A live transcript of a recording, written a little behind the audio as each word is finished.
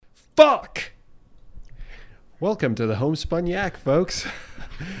Fuck! Welcome to the Homespun Yak, folks.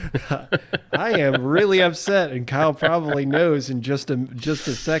 I am really upset, and Kyle probably knows in just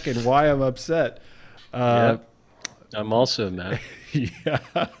a second why I'm upset. Yep. I'm also mad. Yeah.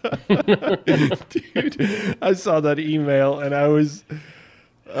 Dude, I saw that email and I was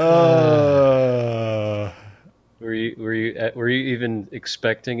Were you even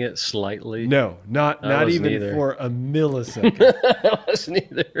expecting it slightly? No, not wasn't even either. for a millisecond. I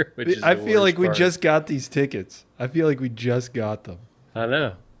wasn't either. Which is I the feel like worst we part. just got these tickets. I feel like we just got them. I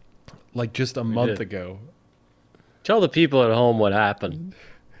know. Like just a month did. ago. Tell the people at home what happened.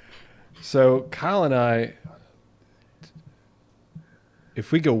 So Kyle and I,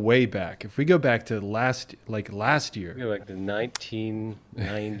 if we go back to last year, Go back to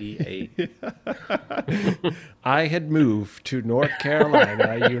 1998. I had moved to North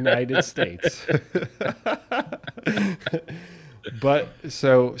Carolina, United States. But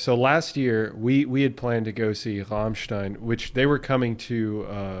so last year we had planned to go see Rammstein, which they were coming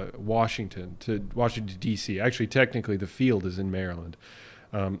to Washington D.C. Actually, technically, the field is in Maryland.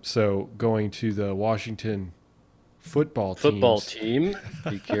 So going to the Washington football team.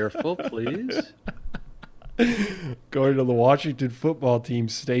 Be careful, please. Going to the Washington football team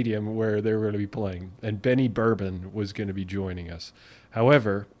stadium where they were going to be playing, and Benny Bourbon was going to be joining us.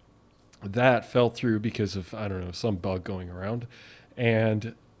 However, that fell through because of, I don't know, some bug going around,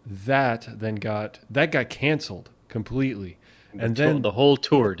 and that got canceled completely. And then the whole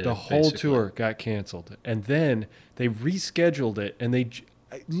tour did. The whole tour got canceled, and then they rescheduled it, and they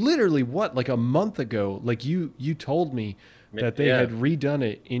literally like a month ago, like you told me that they had redone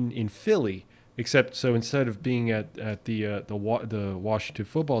it in Philly. Except so instead of being at the Washington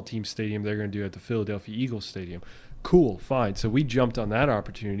football team stadium, they're going to do it at the Philadelphia Eagles stadium. Cool, fine. So we jumped on that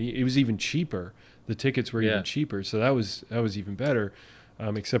opportunity. It was even cheaper. The tickets were even cheaper, so that was even better,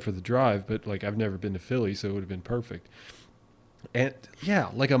 except for the drive. But like I've never been to Philly, so it would have been perfect. And yeah,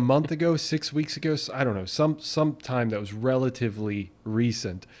 like a month ago, 6 weeks ago, I don't know, some time that was relatively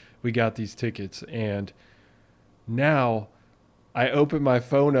recent, we got these tickets, and now I opened my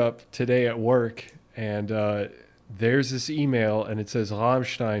phone up today at work, and there's this email, and it says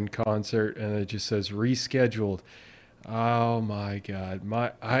Rammstein concert, and it just says rescheduled. Oh my God.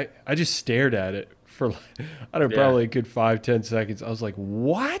 I just stared at it for, I don't know, probably a good 5-10 seconds. I was like,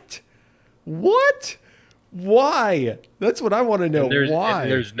 what? Why? That's what I want to know. Why?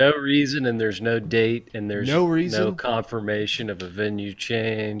 And there's no reason, and there's no date, and there's no reason, no confirmation of a venue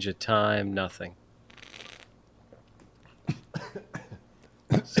change, a time, nothing.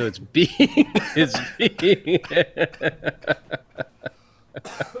 So it's being.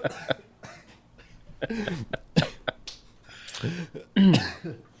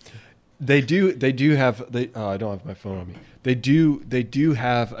 They do have I don't have my phone on me. They do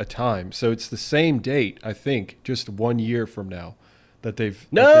have a time. So it's the same date, I think, just 1 year from now that they've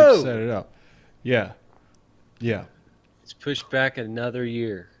set it up. Yeah. Yeah. It's pushed back another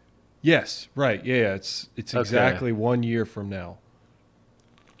year. Yes, right. Yeah, it's exactly 1 year from now.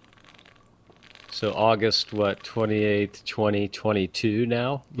 So August 28th, 2022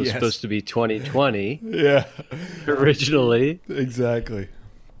 now? It was supposed to be 2020. Yeah. Originally. Exactly.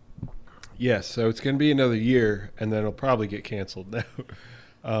 Yes, so it's going to be another year, and then it'll probably get canceled now.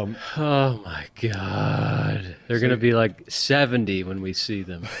 Oh, my God. They're going to be like 70 when we see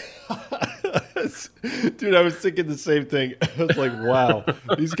them. Dude, I was thinking the same thing. I was like, wow,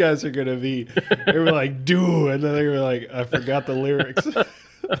 these guys are going to be, they were like, do, and then they were like, I forgot the lyrics.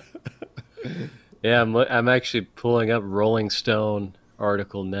 Yeah, I'm actually pulling up Rolling Stone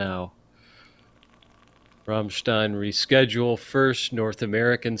article now. Rammstein reschedule first North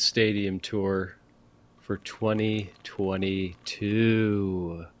American stadium tour for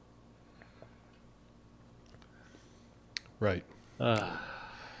 2022. Right.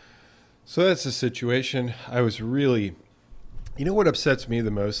 So that's the situation. I was really, you know what upsets me the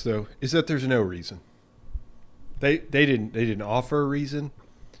most though is that there's no reason. They didn't offer a reason,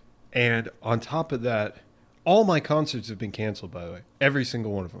 and on top of that, all my concerts have been canceled. By the way, every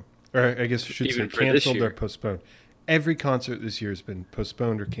single one of them. Or I guess I should say canceled or postponed. Every concert this year has been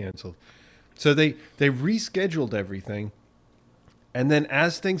postponed or canceled. So they rescheduled everything. And then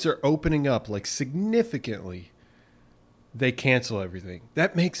as things are opening up, like significantly, they cancel everything.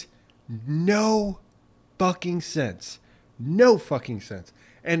 That makes no fucking sense. No fucking sense.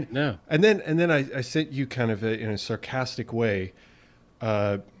 And no. And then I sent you kind of in a sarcastic way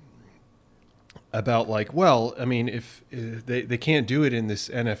about like, well, I mean, if they can't do it in this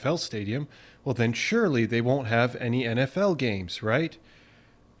NFL stadium, well, then surely they won't have any NFL games, right?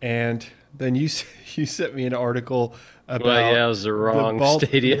 And then you sent me an article about. Well, yeah, it was the wrong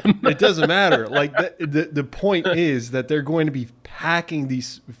stadium. It doesn't matter. Like the point is that they're going to be packing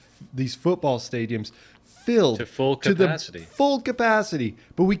these football stadiums filled to full capacity. Full capacity,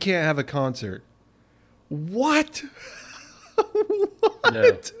 but we can't have a concert. What?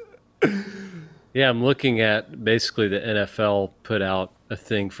 What? No. Yeah, I'm looking at basically the NFL put out a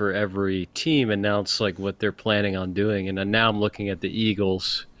thing for every team, announce like what they're planning on doing, and now I'm looking at the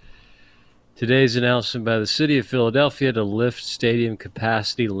Eagles. Today's announcement by the city of Philadelphia to lift stadium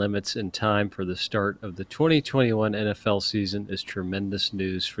capacity limits in time for the start of the 2021 NFL season is tremendous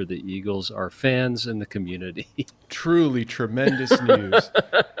news for the Eagles, our fans, and the community. Truly tremendous news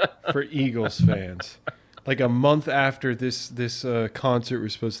for Eagles fans. Like a month after this concert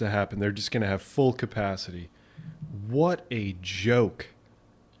was supposed to happen, they're just going to have full capacity. What a joke.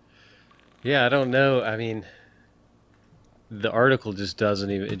 Yeah, I don't know. I mean, the article just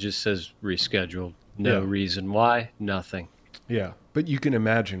doesn't even, it just says rescheduled. No reason why, nothing. Yeah, but you can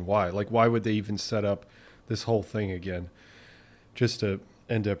imagine why. Like, why would they even set up this whole thing again just to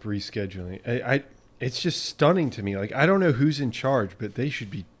end up rescheduling? It's just stunning to me. Like, I don't know who's in charge, but they should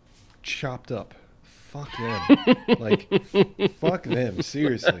be chopped up. Fuck them. Like, fuck them.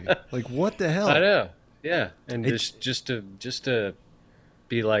 Seriously. Like, what the hell? I know. Yeah, and just to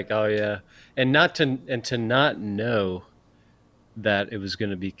be like, oh yeah, and to not know that it was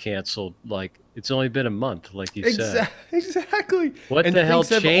going to be canceled. Like, it's only been a month, like you said. Exactly. What the hell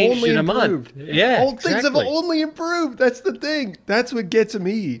changed in a month? Yeah, things have only improved. That's the thing. That's what gets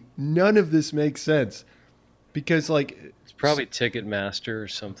me. None of this makes sense because, like, it's probably Ticketmaster or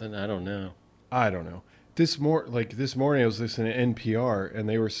something. I don't know. This morning I was listening to NPR and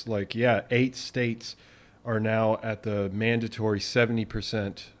they were like, 8 states are now at the mandatory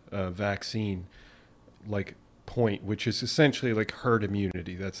 70% vaccine like point, which is essentially like herd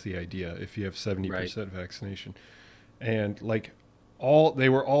immunity. That's the idea. If you have 70% vaccination, and like they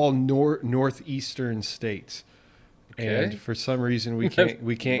were all northeastern states. Okay. And for some reason we can't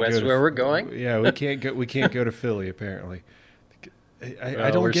That's go where we're going. Yeah, we can't go to Philly apparently.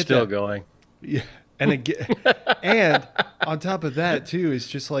 I don't we're get still that. Going. Yeah. And again, and on top of that too, it's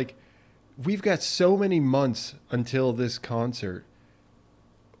just like we've got so many months until this concert.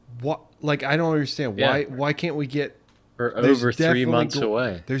 What? Like, I don't understand why can't we get? We're over 3 months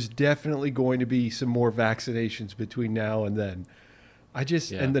away. There's definitely going to be some more vaccinations between now and then.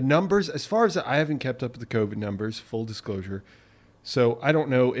 And the numbers, as far as I haven't kept up with the COVID numbers, full disclosure, so I don't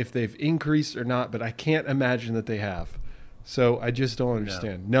know if they've increased or not, but I can't imagine that they have. So I just don't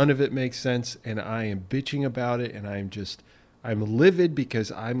understand. No. None of it makes sense, and I am bitching about it, and I'm livid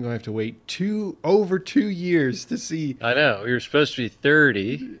because I'm going to have to wait over 2 years to see. I know. We were supposed to be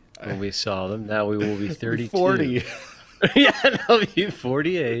 30 when we saw them. Now we will be 32. 40. Yeah, they'll be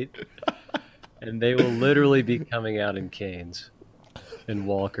 48. And they will literally be coming out in canes and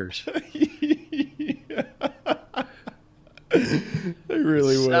walkers. They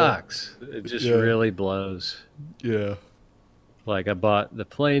really will. Sucks. It just really blows. Yeah. Like, I bought the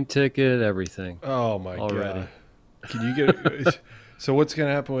plane ticket, everything. Oh my already. God. Can you get so what's going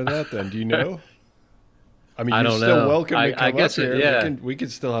to happen with that then? Do you know? I mean, you're still welcome to come up here. Yeah. We can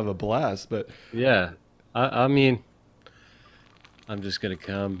still have a blast, but yeah. I mean, I'm just going to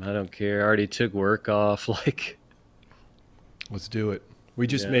come. I don't care. I already took work off. Like, let's do it. We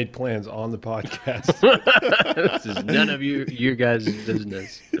just made plans on the podcast. This is none of you guys'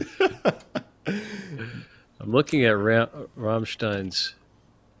 business. I'm looking at Rammstein's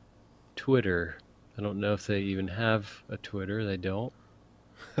Twitter. I don't know if they even have a Twitter. They don't.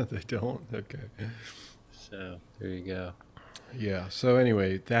 They don't? Okay. So, there you go. Yeah. So,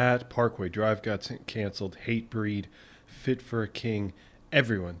 anyway, that Parkway Drive got canceled. Hatebreed, Fit for a King,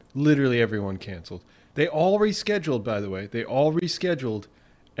 everyone, literally everyone canceled. They all rescheduled, by the way. They all rescheduled,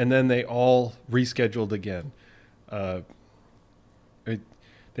 and then they all rescheduled again.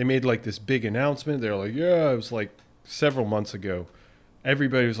 They made like this big announcement. They're like, it was like several months ago.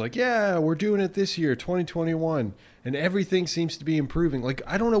 Everybody was like, we're doing it this year, 2021. And everything seems to be improving. Like,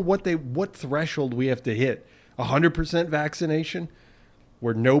 I don't know what threshold we have to hit. 100% vaccination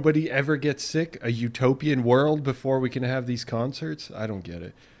where nobody ever gets sick? A utopian world before we can have these concerts? I don't get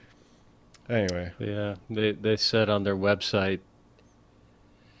it. Anyway. Yeah, they said on their website,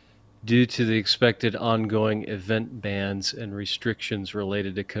 due to the expected ongoing event bans and restrictions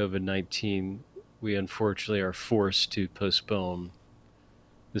related to COVID-19, we unfortunately are forced to postpone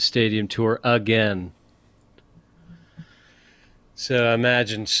the stadium tour again. So I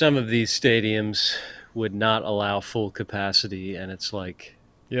imagine some of these stadiums would not allow full capacity, and it's like...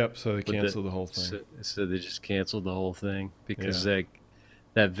 Yep, so they canceled the whole thing. So they just canceled the whole thing because they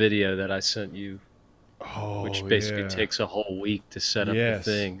that video that I sent you, Oh, which basically yeah. takes a whole week to set up the Yes.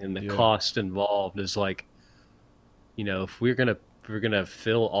 thing, and the Yeah. cost involved is like, if we're gonna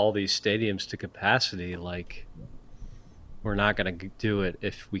fill all these stadiums to capacity, like we're not gonna do it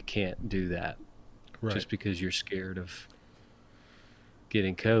if we can't do that, Right. just because you're scared of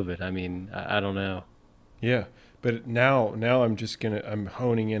getting COVID. I mean, I don't know. Yeah. But now I'm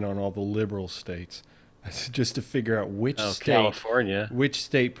honing in on all the liberal states just to figure out which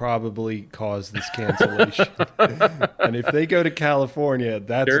state probably caused this cancellation. And if they go to California,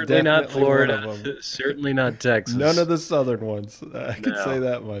 that's certainly definitely not Florida, one of them. certainly not Texas. None of the southern ones. I can say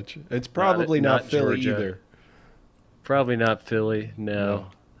that much. It's probably not Philly Georgia. either. Probably not Philly. No.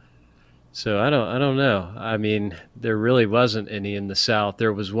 So I don't know. I mean, there really wasn't any in the South.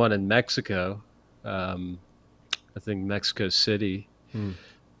 There was one in Mexico. I think Mexico City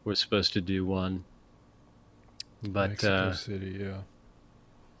was supposed to do one. But Mexico City, yeah.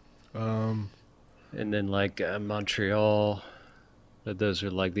 And then like Montreal, those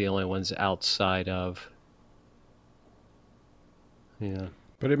are like the only ones outside of. Yeah.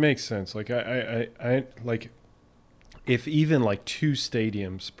 But it makes sense. Like I like, if even like 2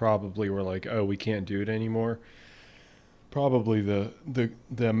 stadiums probably were like, oh, we can't do it anymore, probably the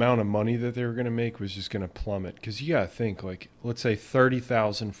amount of money that they were going to make was just going to plummet. Because you got to think, like, let's say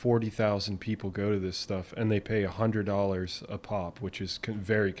 30,000, 40,000 people go to this stuff and they pay $100 a pop, which is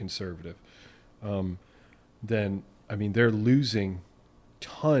very conservative. Then, I mean, they're losing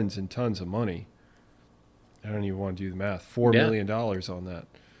tons and tons of money. I don't even want to do the math. $4 million on that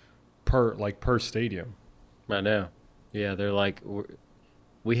per stadium. I know. Yeah, they're like,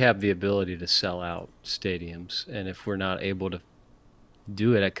 we have the ability to sell out stadiums, and if we're not able to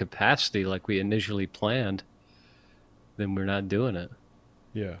do it at capacity like we initially planned, then we're not doing it.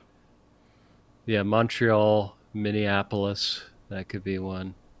 Yeah. Yeah, Montreal, Minneapolis, that could be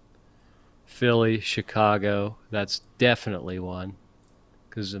one. Philly, Chicago, that's definitely one,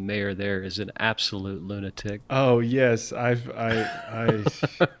 because the mayor there is an absolute lunatic. Oh yes, a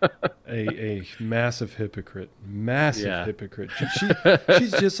massive hypocrite, hypocrite.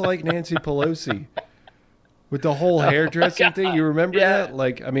 She's just like Nancy Pelosi with the whole hairdressing thing. You remember that?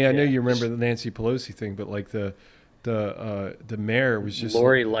 Like, I mean, I know you remember the Nancy Pelosi thing, but like the mayor was just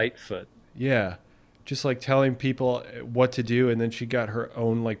Lori Lightfoot. Yeah, just like telling people what to do, and then she got her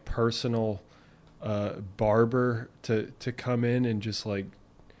own like personal barber to come in and just like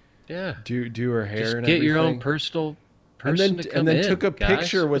do her hair just and get everything. Your own person and then to come in, took a guys.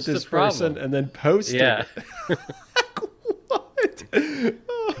 picture with this person and then posted it. What?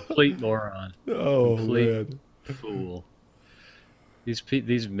 Complete moron. Oh, complete fool.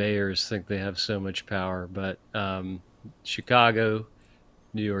 These mayors think they have so much power, but Chicago,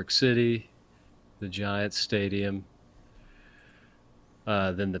 New York City, the Giants Stadium,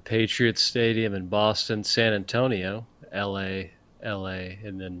 then the Patriots Stadium in Boston, San Antonio, LA,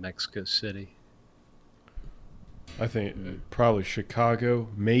 and then Mexico City. I think probably Chicago,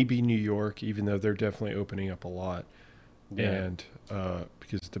 maybe New York, even though they're definitely opening up a lot. Yeah. And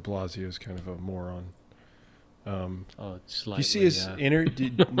because de Blasio is kind of a moron. Slightly, you see his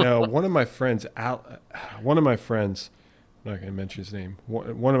no, one of my friends, I'm not going to mention his name.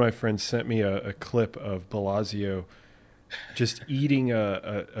 One of my friends sent me a clip of Blasio just eating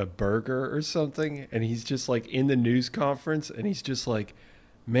a burger or something, and he's just like in the news conference, and he's just like,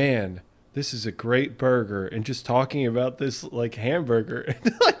 man, this is a great burger, and just talking about this like hamburger,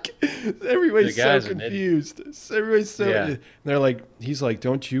 and like everybody's so confused. Everybody's so and they're like, he's like,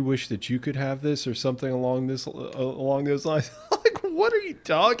 don't you wish that you could have this or something along those lines? Like, what are you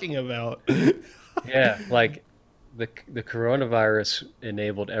talking about? Yeah, like the coronavirus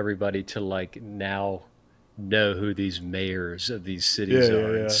enabled everybody to like now know who these mayors of these cities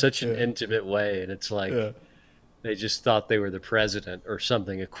are in such an intimate way, and it's like they just thought they were the president or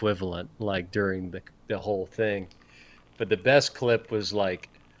something equivalent, like during the whole thing. But the best clip was like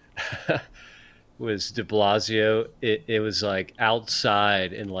was de Blasio. It was like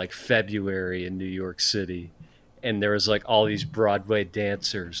outside in like February in New York City, and there was like all these Broadway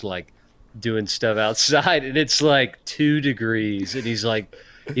dancers like doing stuff outside, and it's like 2 degrees, and he's like,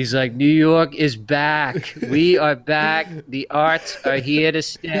 New York is back. We are back. The arts are here to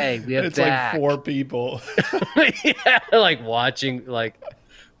stay. We are it's back. Like 4 people. Like watching, like,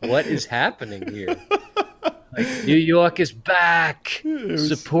 what is happening here? Like, New York is back.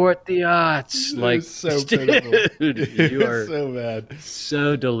 Support the arts. Like, so pitiful. Dude, you are so bad.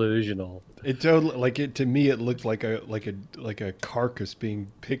 So delusional. It totally to me it looked like a carcass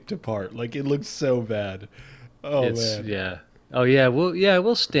being picked apart. Like, it looked so bad. Man. Yeah. Oh yeah,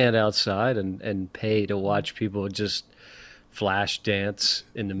 we'll stand outside and pay to watch people just flash dance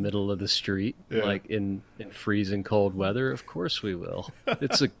in the middle of the street, like in freezing cold weather? Of course we will.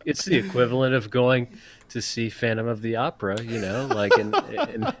 It's the equivalent of going to see Phantom of the Opera, like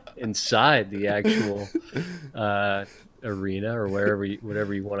inside the actual arena or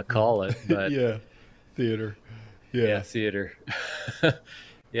whatever you want to call it. But theater. Yeah, theater.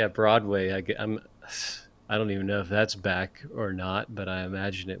 Yeah, Broadway. I don't even know if that's back or not, but I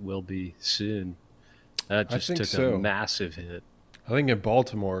imagine it will be soon. That just took a massive hit. I think in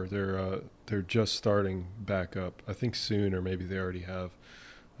Baltimore they're just starting back up. I think soon, or maybe they already have.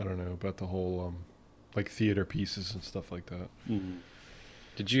 I don't know about the whole like theater pieces and stuff like that. Mm-hmm.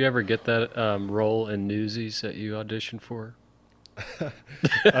 Did you ever get that role in Newsies that you auditioned for?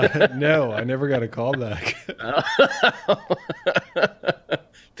 No, I never got a call back.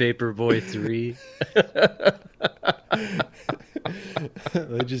 Paperboy 3.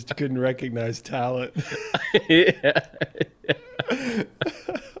 They just couldn't recognize talent. Yeah.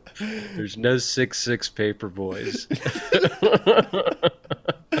 There's no 6'6" Paperboys.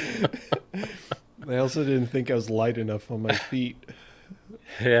 They also didn't think I was light enough on my feet.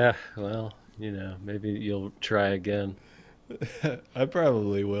 Yeah, well, maybe you'll try again. I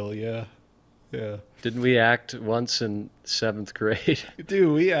probably will, yeah. Didn't we act once in 7th grade?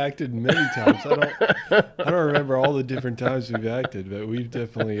 Dude, we acted many times. I don't remember all the different times we've acted, but we've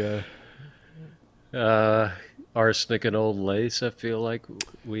definitely Arsenic and Old Lace. I feel like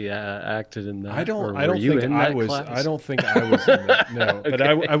we acted in that. I don't think I was in that. No, okay. But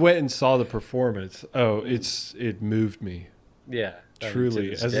I went and saw the performance. Oh, it moved me. Yeah,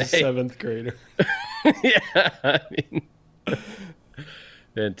 truly, as a 7th grader. Yeah, I mean.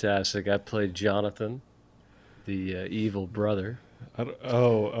 Fantastic. I played Jonathan, the evil brother.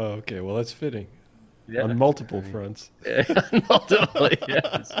 Okay. Well, that's fitting. Yeah. On multiple fronts. Multiple,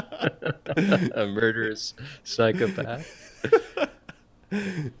 yes. A murderous psychopath.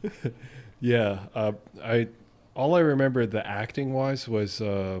 Yeah. All I remember the acting wise was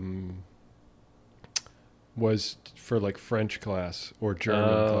for like French class or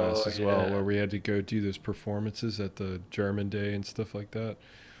German class as well, where we had to go do those performances at the German day and stuff like that.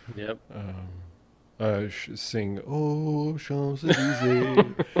 Yep. Sing "Oh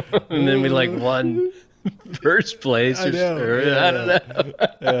Champs-Élysées," and then we won first place. I don't know.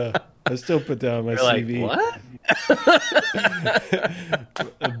 Yeah, I still put down my CV. Like, what?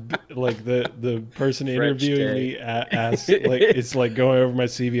 Like the person French interviewing me asked, like it's like going over my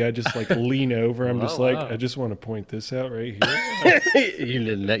CV. I just like lean over. I'm I just want to point this out right here. You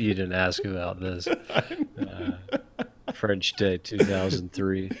didn't ask about this. French Day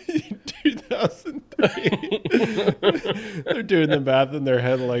 2003. 2003. They're doing the math in their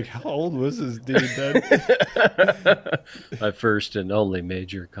head like, how old was this dude then? My first and only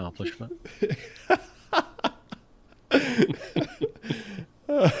major accomplishment.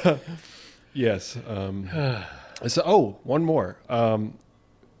 Yes. So, one more.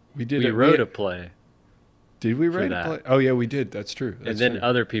 We wrote a play. Did we write a play? Oh, yeah, we did. That's true. And then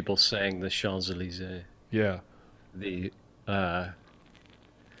other people sang the Champs-Élysées. Yeah. The,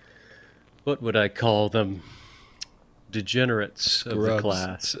 what would I call them? Degenerates of the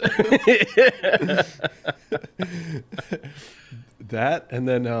class. That, and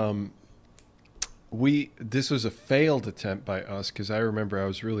then this was a failed attempt by us, because I remember I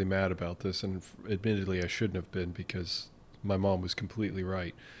was really mad about this, and admittedly I shouldn't have been, because my mom was completely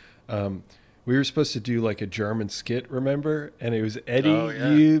right. We were supposed to do like a German skit, remember? And it was Eddie,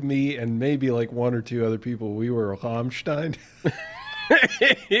 you, me, and maybe like one or two other people. We were Rammstein.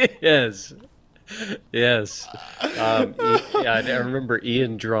 Yes. I remember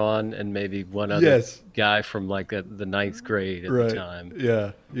Ian Drawn and maybe one other guy from like the 9th grade at the time.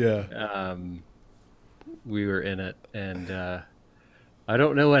 Yeah. We were in it, and I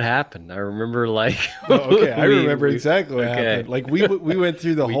don't know what happened. I remember like I remember exactly what happened. Like we went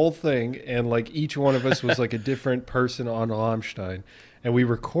through the whole thing, and like each one of us was like a different person on Rammstein, and we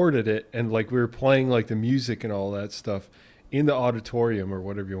recorded it, and like we were playing like the music and all that stuff in the auditorium or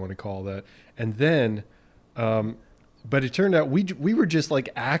whatever you want to call that. And then but it turned out we were just like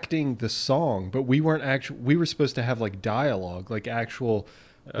acting the song, but we were supposed to have like dialogue, like actual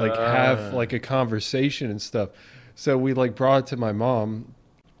like have like a conversation and stuff. So we like brought it to my mom,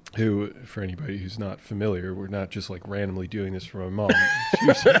 who, for anybody who's not familiar, we're not just like randomly doing this for my mom.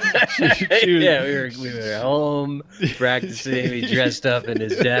 We were home practicing. We dressed up in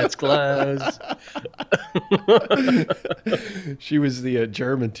his dad's clothes. She was the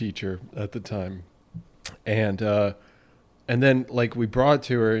German teacher at the time, and then like we brought it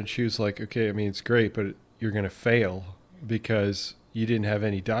to her, and she was like, "Okay, I mean it's great, but you're gonna fail because you didn't have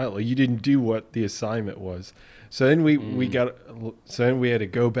any dialogue. You didn't do what the assignment was. So then we had to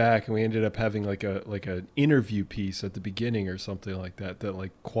go back, and we ended up having like an interview piece at the beginning or something like that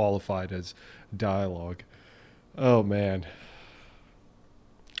like qualified as dialogue. Oh man,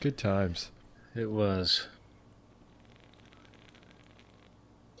 good times. It was.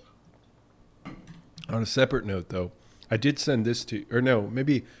 On a separate note, though, I did send this to, or no,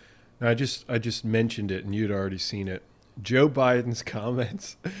 maybe I just mentioned it and you'd already seen it. Joe Biden's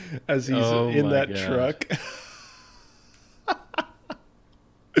comments as he's in that truck.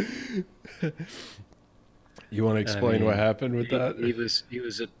 You want to explain what happened with that? He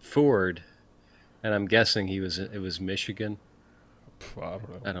was at Ford, and I'm guessing it was Michigan.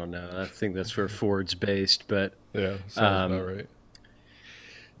 I don't know. I think that's where Ford's based, but yeah, sounds about right.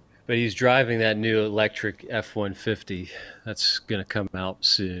 But he's driving that new electric F-150 that's going to come out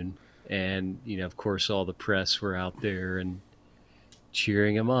soon. And, of course, all the press were out there and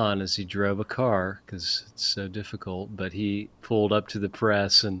cheering him on as he drove a car because it's so difficult. But he pulled up to the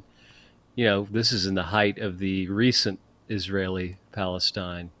press and, this is in the height of the recent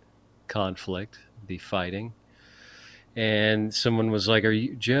Israeli-Palestine conflict, the fighting. And someone was like,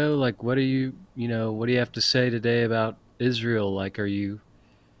 Joe, like, what do you have to say today about Israel? Like, are you...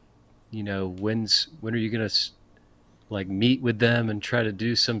 when are you going to like meet with them and try to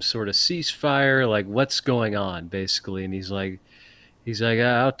do some sort of ceasefire? Like, what's going on, basically? And he's like,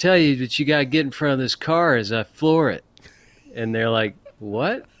 I'll tell you that you got to get in front of this car as I floor it. And they're like,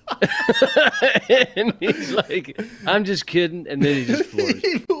 what? And he's like, I'm just kidding. And then he just floors it.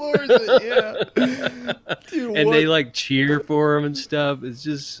 He floors it, yeah. Dude, and they like cheer for him and stuff. It's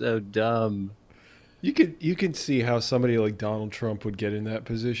just so dumb. You can see how somebody like Donald Trump would get in that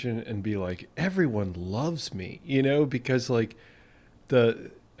position and be like, everyone loves me, because like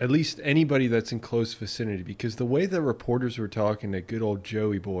at least anybody that's in close vicinity, because the way the reporters were talking to good old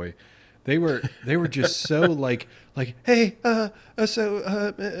Joey boy, they were just so like, hey,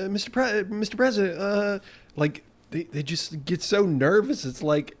 Mr. President, like they just get so nervous. It's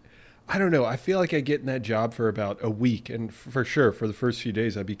like, I don't know. I feel like I get in that job for about a week, and for sure, for the first few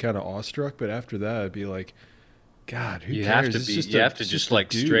days, I'd be kind of awestruck. But after that, I'd be like, God, who cares? You have to just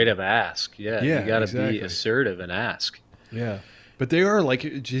like straight up ask. Yeah, you got to be assertive and ask. Yeah, but they are like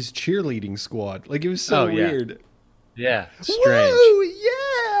his cheerleading squad. Like, it was so weird. Yeah, strange. Whoa,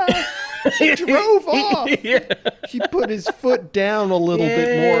 yeah. He drove off. Yeah. He put his foot down a little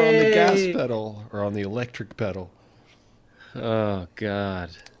bit more on the gas pedal or on the electric pedal. Oh God.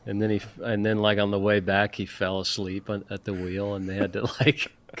 And then like on the way back, he fell asleep at the wheel, and they had to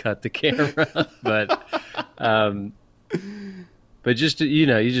like cut the camera. But just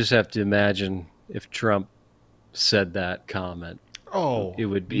you just have to imagine if Trump said that comment. Oh, it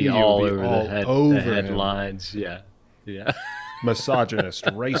would be all over the headlines. Yeah. Misogynist,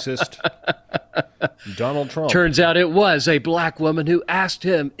 racist, Donald Trump. Turns out it was a black woman who asked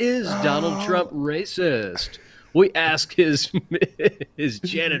him, "Is Donald Trump racist?" We asked his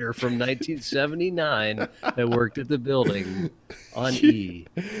janitor from 1979 that worked at the building on E.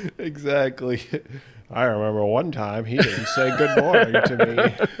 Exactly. I remember one time he didn't say good morning to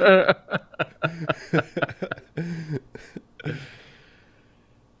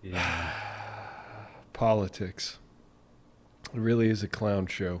me. Yeah. Politics. It really is a clown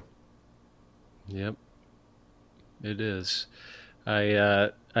show. Yep. It is.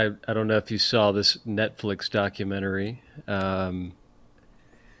 I don't know if you saw this Netflix documentary on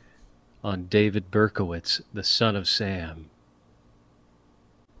David Berkowitz, the son of Sam.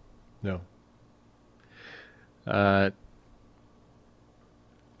 No.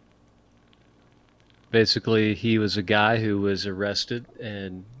 Basically, he was a guy who was arrested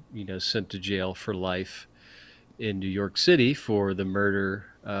and sent to jail for life in New York City for the murder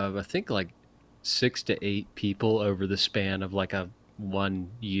of, I think, like 6 to 8 people over the span of like 1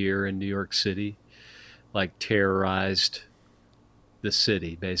 year in New York City. Like, terrorized the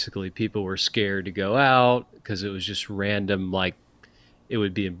city. Basically, people were scared to go out because it was just random. Like, it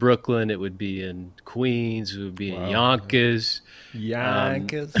would be in Brooklyn, it would be in Queens, it would be in Yonkers.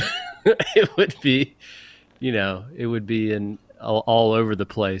 It would be, it would be in all over the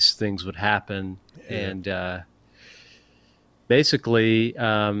place. Things would happen. Yeah. And basically,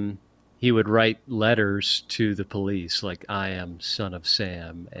 he would write letters to the police, like, I am son of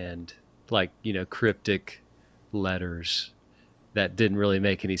Sam, and like, cryptic letters that didn't really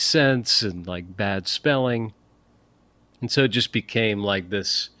make any sense and like bad spelling. And so it just became like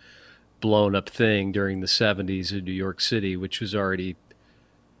this blown up thing during the 70s in New York City, which was already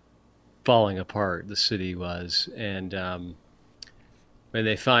falling apart. The city was. And when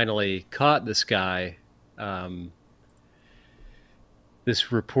they finally caught this guy,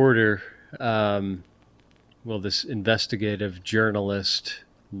 this reporter, this investigative journalist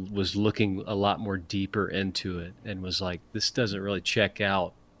was looking a lot more deeper into it and was like, this doesn't really check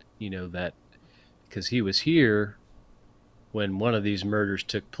out, that because he was here when one of these murders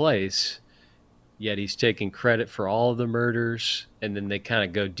took place, yet he's taking credit for all of the murders. And then they kind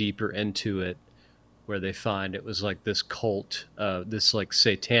of go deeper into it where they find it was like this cult, this like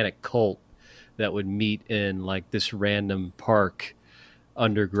satanic cult that would meet in like this random park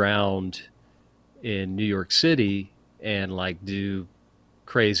underground in New York City and like do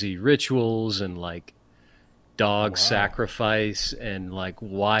crazy rituals and like dog sacrifice and like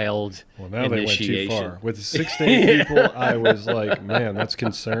wild now initiation. They went too far. With 6 to 8 people, I was like, man, that's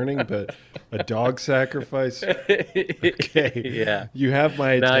concerning, but a dog sacrifice? Okay. Yeah. You have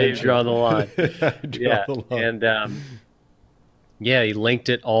my attention. Now you draw the line. The line. And he linked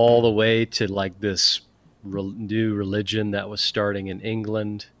it all the way to like this new religion that was starting in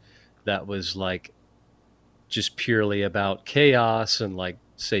England that was like just purely about chaos and like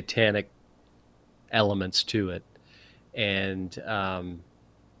satanic elements to it. And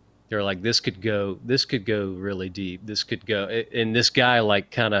they're like, this could go really deep. This could go, and this guy like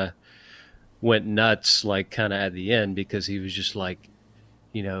kind of went nuts like kind of at the end because he was just like,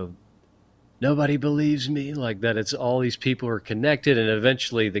 nobody believes me, like that it's all these people are connected. And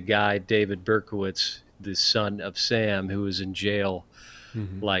eventually the guy, David Berkowitz, the son of Sam, who was in jail,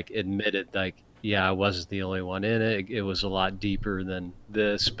 like admitted like, yeah, I wasn't the only one in it. It was a lot deeper than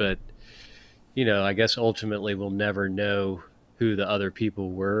this, but I guess ultimately we'll never know who the other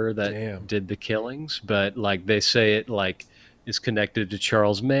people were that did the killings, but like they say it like is connected to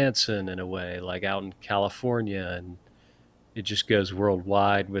Charles Manson in a way, like out in California, and it just goes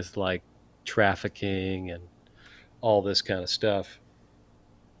worldwide with like trafficking and all this kind of stuff.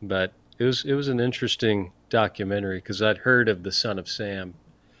 But it was an interesting documentary because I'd heard of the Son of Sam,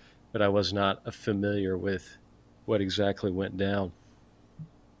 but I was not familiar with what exactly went down.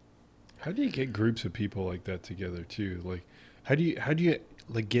 How do you get groups of people like that together too? Like, how do you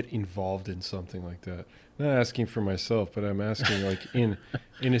like get involved in something like that? I'm not asking for myself, but I'm asking like in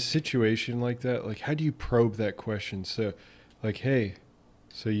a situation like that, like how do you probe that question? So, like, hey,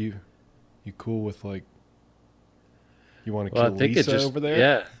 so you cool with like you want to kill Lisa over there?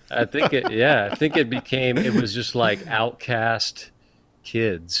 Yeah, I think it was just like outcast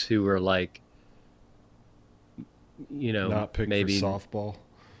kids who were like, not picked maybe for softball.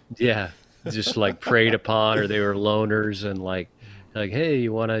 Yeah, just like preyed upon, or they were loners and like, hey,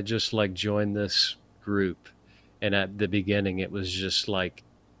 you want to just like join this group? And at the beginning, it was just like,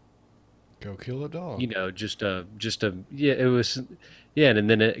 go kill a dog. It was, and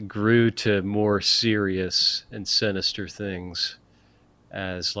then it grew to more serious and sinister things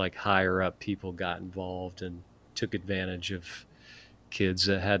as like higher up people got involved and took advantage of kids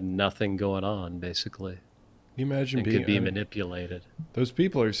that had nothing going on, basically. Can you imagine could be manipulated. Those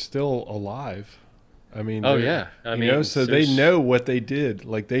people are still alive. I mean, so they know what they did.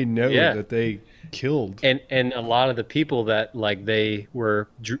 Like they know that they killed. And a lot of the people that like they were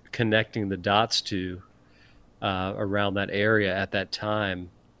connecting the dots to around that area at that time,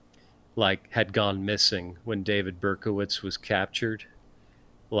 like had gone missing when David Berkowitz was captured.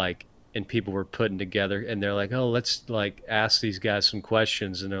 Like, and people were putting together, and they're like, oh, let's like ask these guys some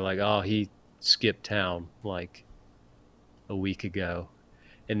questions, and they're like, oh, he skipped town like a week ago,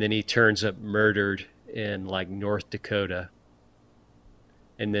 and then he turns up murdered in like North Dakota,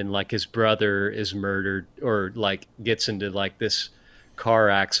 and then like his brother is murdered or like gets into like this car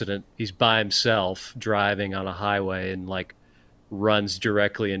accident. He's by himself driving on a highway and like runs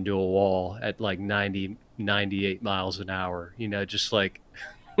directly into a wall at like 98 miles an hour, just like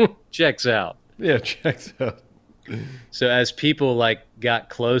checks out. Yeah, checks out. So as people like got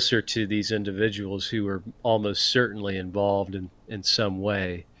closer to these individuals who were almost certainly involved in some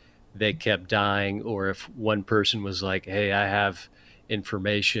way, they kept dying. Or if one person was like, hey, I have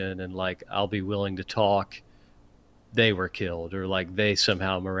information and like I'll be willing to talk, they were killed, or like they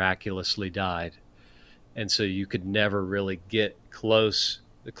somehow miraculously died. And so you could never really get close.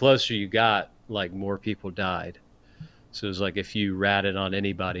 The closer you got, like more people died. So it was like if you ratted on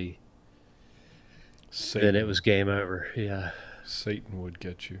anybody, then it was game over. Yeah. Satan would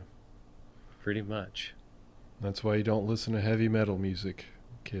get you. Pretty much. That's why you don't listen to heavy metal music,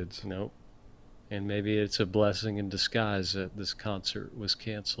 kids. Nope. And maybe it's a blessing in disguise that this concert was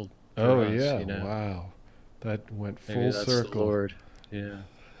canceled. Oh, yeah. Wow. That went full circle. The Lord. Yeah.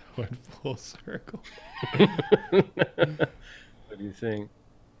 Went full circle. What do you think?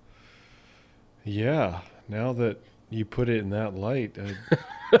 Yeah. Now that you put it in that light,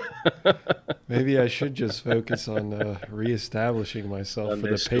 Maybe I should just focus on reestablishing myself for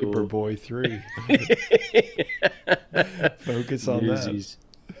the Paperboy 3. Focus on Newsies.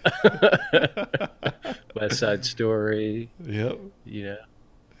 West Side Story. Yep. You know.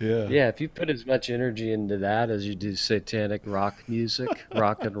 Yeah. Yeah, if you put as much energy into that as you do satanic rock music,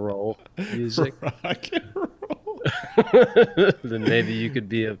 rock and roll music, Rock and roll. then maybe you could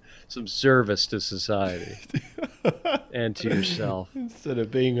be of some service to society and to yourself. Instead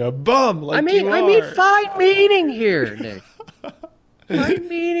of being a bum like I mean, you are. find meaning here, Nick. Find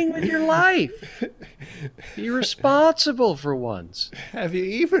meaning with your life. Be responsible for once. Have you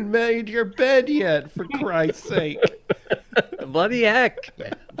even made your bed yet, for Christ's sake? Bloody heck,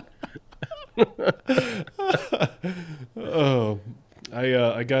 man. Oh,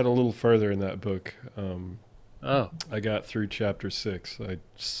 I got a little further in that book. I got through chapter 6. I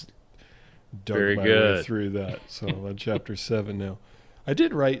dug Very my good. way through that. So I'm on chapter 7 now. I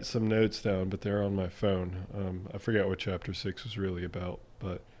did write some notes down, but they're on my phone. I forgot what chapter 6 was really about,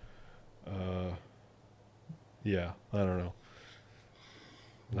 but yeah, I don't know.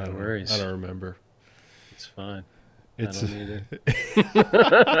 No worries. I don't remember. It's fine. It's I don't either.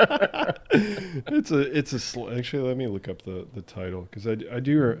 Actually, let me look up the title, because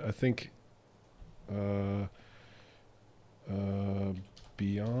I think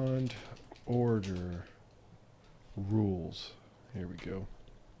Beyond Order Rules. Here we go.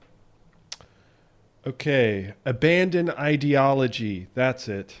 Okay, abandon ideology. That's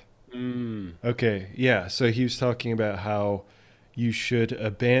it. Okay, yeah. So he was talking about how you should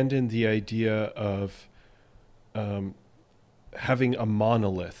abandon the idea of having a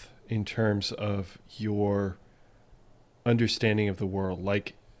monolith in terms of your understanding of the world,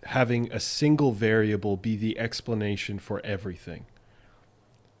 like having a single variable be the explanation for everything,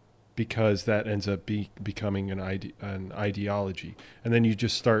 because that ends up becoming an ideology, and then you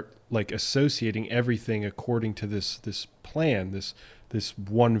just start like associating everything according to this plan, this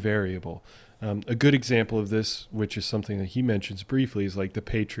one variable. A good example of this, which is something that he mentions briefly, is like the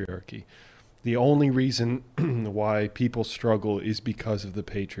patriarchy. The only reason why people struggle is because of the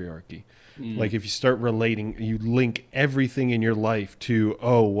patriarchy. Like if you start relating, you link everything in your life to,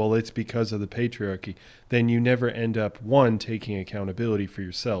 oh, well, it's because of the patriarchy, then you never end up, one, taking accountability for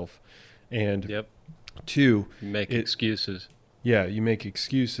yourself, and two, you make excuses. Yeah, you make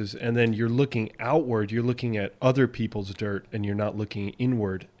excuses, and then you're looking outward, you're looking at other people's dirt, and you're not looking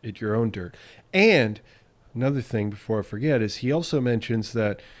inward at your own dirt. And another thing before I forget is he also mentions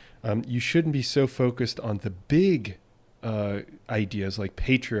that you shouldn't be so focused on the big ideas like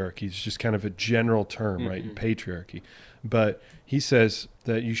patriarchy. It's just kind of a general term, right? Patriarchy. But he says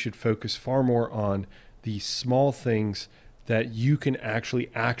that you should focus far more on the small things that you can actually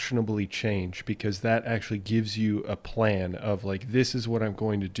actionably change, because that actually gives you a plan of like, this is what I'm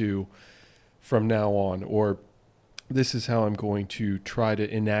going to do from now on, or this is how I'm going to try to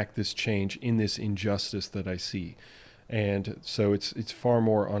enact this change in this injustice that I see. And so it's far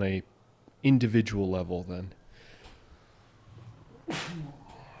more on a individual level than,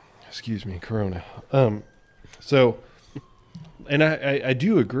 excuse me, Corona. So, and I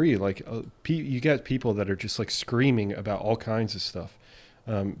do agree, like you got people that are just like screaming about all kinds of stuff.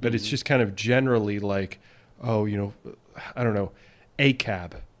 But it's just kind of generally like, oh, you know, I don't know,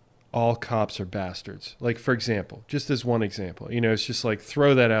 ACAB, all cops are bastards. Like, for example, just as one example, you know, it's just like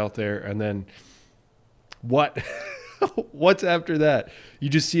throw that out there, and then what? What's after that? You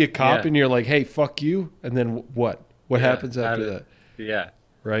just see a cop and you're like, hey, fuck you. And then what? What happens after that? Yeah.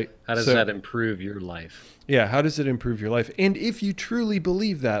 Right? How does that improve your life? Yeah, how does it improve your life? And if you truly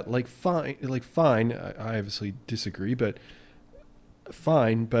believe that, like fine, I obviously disagree, but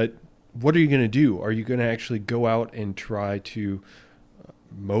fine, but what are you going to do? Are you going to actually go out and try to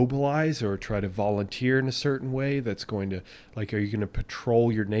mobilize or try to volunteer in a certain way that's going to, like, are you going to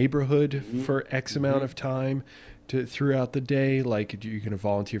patrol your neighborhood for X amount of time throughout the day? Like, are you going to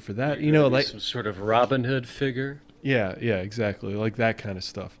volunteer for that? You know, like some sort of Robin Hood figure. Yeah, exactly. Like that kind of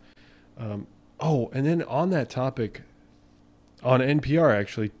stuff. And then on that topic, on NPR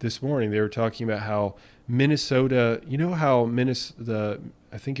actually this morning, they were talking about how Minnesota, you know how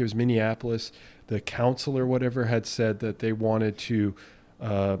I think it was Minneapolis, the council or whatever had said that they wanted to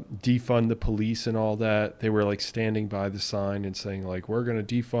defund the police and all that. They were like standing by the sign and saying like, we're going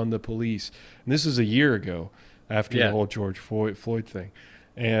to defund the police. And this was a year ago after the whole George Floyd thing.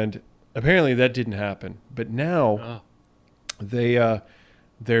 And apparently that didn't happen. But now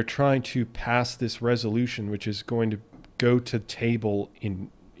they're trying to pass this resolution, which is going to go to table in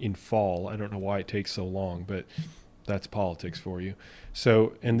fall. I don't know why it takes so long, but that's politics for you.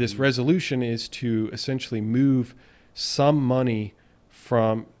 So, and this resolution is to essentially move some money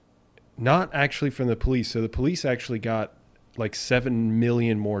from not actually from the police. So the police actually got like $7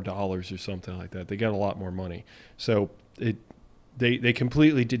 million more or something like that. They got a lot more money. So they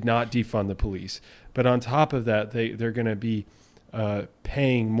completely did not defund the police. But on top of that, they're going to be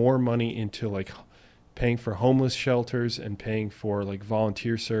paying more money into like paying for homeless shelters and paying for like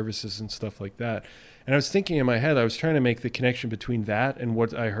volunteer services and stuff like that. And I was thinking in my head, I was trying to make the connection between that and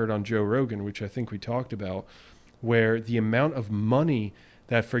what I heard on Joe Rogan, which I think we talked about, where the amount of money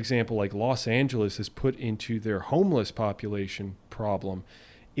that, for example, like Los Angeles has put into their homeless population problem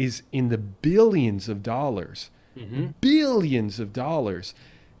is in the billions of dollars. Mm-hmm. Billions of dollars.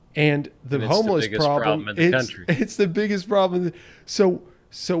 And the homeless problem in the country. It's the biggest problem. So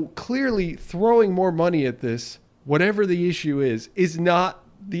clearly throwing more money at this, whatever the issue is not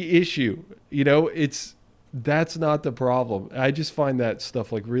the issue. You know, that's not the problem. I just find that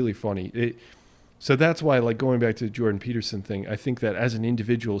stuff like really funny. So that's why, like, going back to the Jordan Peterson thing, I think that as an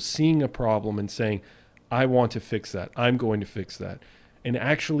individual, seeing a problem and saying, I want to fix that, I'm going to fix that, and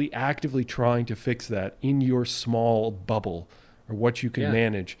actually actively trying to fix that in your small bubble or what you can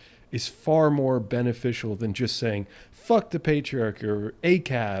manage is far more beneficial than just saying, fuck the patriarchy or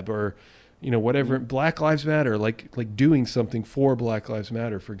ACAB or, you know, whatever, Black Lives Matter, like doing something for Black Lives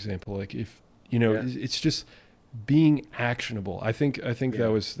Matter, for example. Like, if, you know, it's just being actionable. I think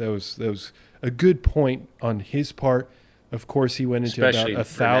that was a good point on his part. Of course, he went into especially about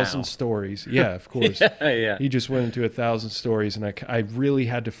 1,000 stories. Yeah, of course. He just went into 1,000 stories, and I really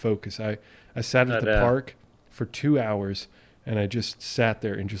had to focus. I sat at the park for 2 hours, and I just sat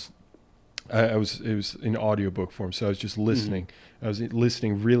there and just it was in audiobook form, so I was just listening. I was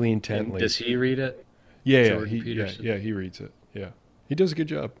listening really intently. And does he read it? Yeah, he reads it. Yeah, he does a good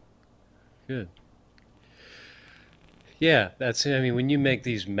job. Good. Yeah, when you make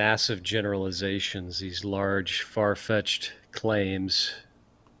these massive generalizations, these large, far-fetched claims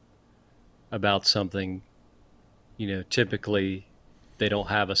about something, you know, typically they don't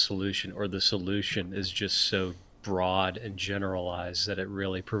have a solution, or the solution is just so broad and generalized that it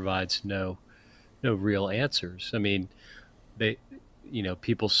really provides no real answers. I mean,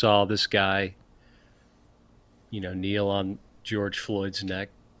 people saw this guy, you know, kneel on George Floyd's neck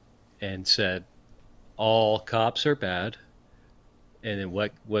and said, all cops are bad, and then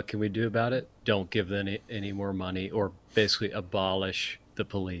what can we do about it? Don't give them any more money, or basically abolish the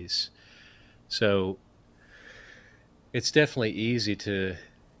police. So it's definitely easy to,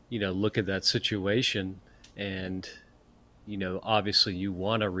 you know, look at that situation and, you know, obviously you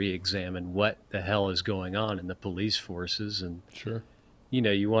want to re-examine what the hell is going on in the police forces, and sure, you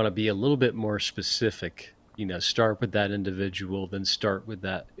know, you want to be a little bit more specific. You know, start with that individual, then start with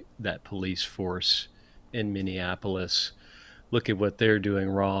that police force in Minneapolis. Look at what they're doing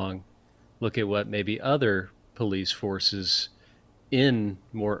wrong. Look at what maybe other police forces in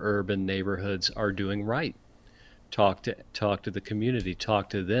more urban neighborhoods are doing right. Talk to the community. Talk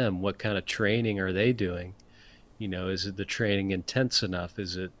to them. What kind of training are they doing? You know, is it the training intense enough?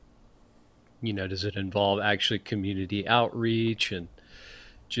 Is it, you know, does it involve actually community outreach and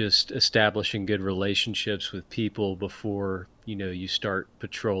just establishing good relationships with people before, you know, you start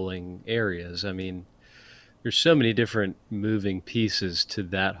patrolling areas? I mean, there's so many different moving pieces to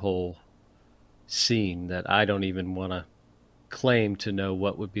that whole scene that I don't even want to claim to know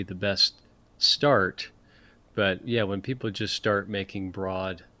what would be the best start. But yeah, when people just start making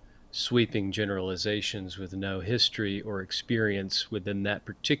broad, sweeping generalizations with no history or experience within that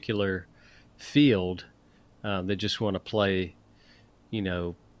particular field, they just want to play, you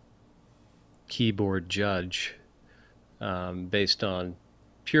know, keyboard judge,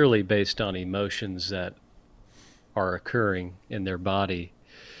 purely based on emotions that are occurring in their body,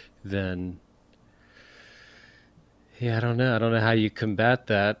 then I don't know how you combat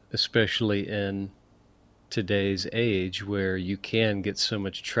that, especially in today's age where you can get so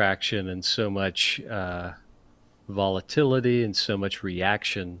much traction and so much volatility and so much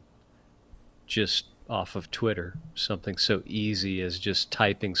reaction just off of Twitter. Something so easy as just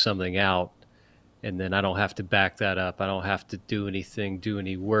typing something out, and then I don't have to back that up. I don't have to do anything, do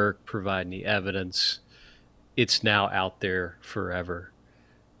any work, provide any evidence. It's now out there forever,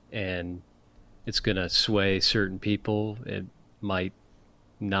 and it's going to sway certain people. It might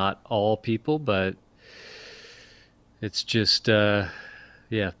not all people, but it's just,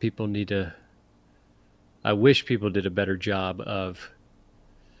 people need to, I wish people did a better job of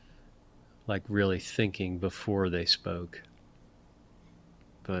like really thinking before they spoke,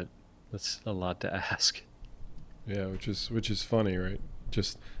 but that's a lot to ask. Yeah, which is funny, right?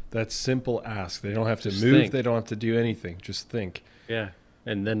 Just that simple ask. They don't have to just move. Think. They don't have to do anything. Just think. Yeah,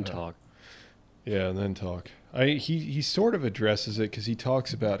 and then talk. Yeah, and then talk. He sort of addresses it because he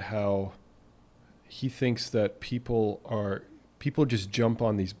talks about how he thinks that people just jump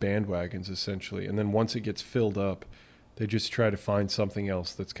on these bandwagons essentially, and then once it gets filled up, they just try to find something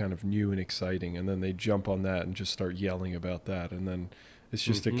else that's kind of new and exciting, and then they jump on that and just start yelling about that, and then it's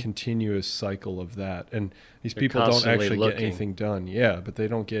just a continuous cycle of that. And these people don't actually get anything done. Yeah, but they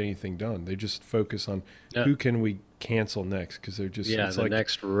don't get anything done. They just focus on who can we cancel next, because they're just it's the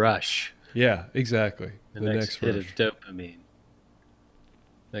next rush. Yeah, exactly. The next hit rush of dopamine.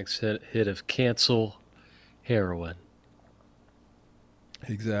 Next hit of cancel heroin.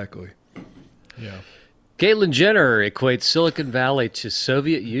 Exactly. Yeah. Caitlyn Jenner equates Silicon Valley to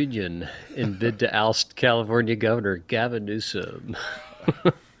Soviet Union in bid to oust California Governor Gavin Newsom.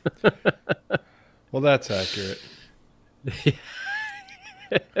 Well, that's accurate.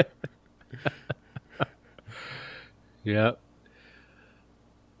 Yep.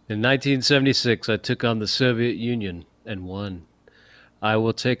 In 1976, I took on the Soviet Union and won. I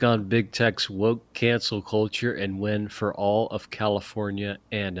will take on big tech's woke cancel culture and win for all of California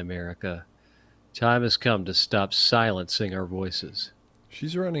and America. Time has come to stop silencing our voices.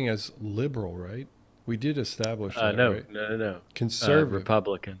 She's running as liberal, right? We did establish that, no, right? No. Conservative.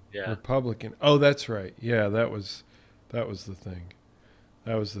 Republican, yeah. Republican. Oh, that's right. Yeah, that was the thing.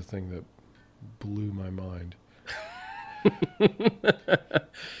 That was the thing that blew my mind.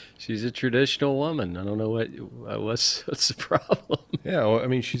 She's a traditional woman. I don't know what's the problem. Yeah, well, I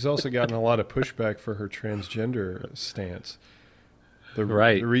mean, she's also gotten a lot of pushback for her transgender stance. The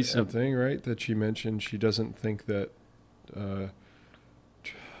recent thing, right, that she mentioned, she doesn't think that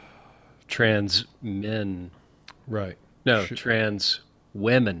trans men, right? No, trans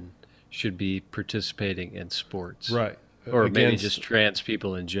women should be participating in sports, right? Or maybe just trans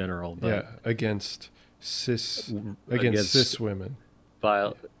people in general. But yeah, against cis women.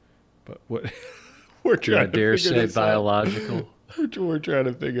 But what we're trying to figure this biological. Out. We're trying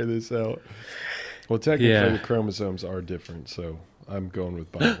to figure this out. Well, technically, the chromosomes are different, so I'm going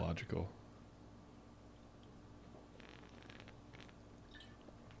with biological.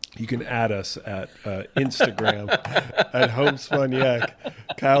 You can add us at Instagram at Homespun Yak.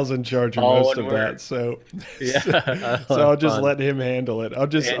 Kyle's in charge of most of that, so I'll just let him handle it. I'll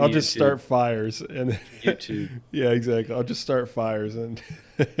just start fires and YouTube. Yeah, exactly. I'll just start fires and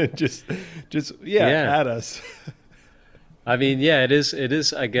just add us. I mean, yeah, it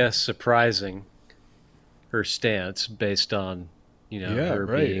is. I guess surprising her stance based on her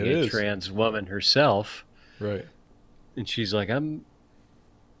being a trans woman herself, right? And she's like,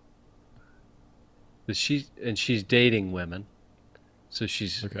 she's dating women, so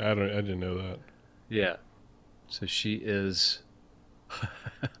she's okay. I didn't know that. Yeah, so she is.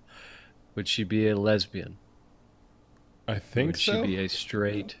 Would she be a lesbian? I think so. Would she be a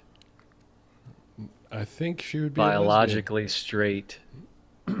straight? I think she would be biologically straight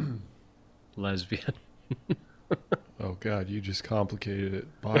lesbian. Oh God, you just complicated it.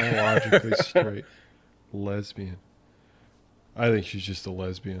 Biologically straight lesbian. I think she's just a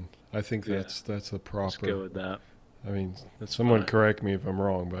lesbian. I think that's the proper. Let's go with that. I mean, someone correct me if I'm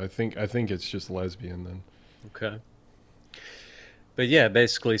wrong, but I think it's just lesbian then. Okay. But yeah,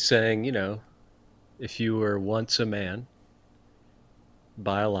 basically saying, if you were once a man,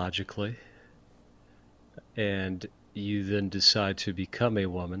 biologically, and you then decide to become a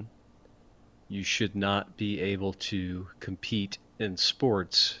woman, you should not be able to compete in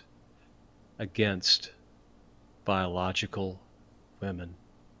sports against biological women.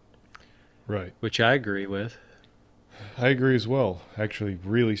 Right. Which I agree with. I agree as well, actually,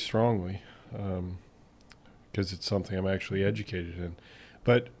 really strongly, because it's something I'm actually educated in.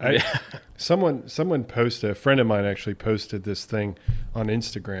 But someone posted, a friend of mine actually posted this thing on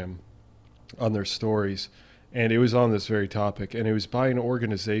Instagram on their stories, and it was on this very topic, and it was by an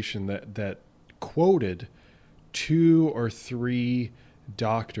organization that quoted 2 or 3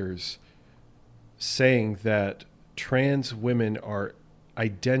 doctors saying that trans women are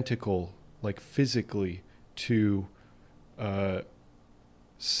identical, like physically, to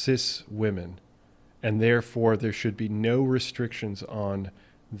cis women, and therefore there should be no restrictions on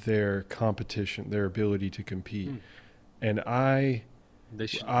their competition, their ability to compete. And they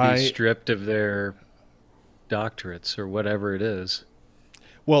should be stripped of their doctorates or whatever it is.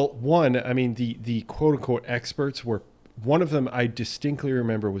 Well, I mean, the quote-unquote experts were, one of them I distinctly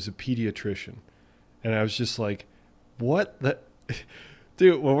remember was a pediatrician. And I was just like, what the...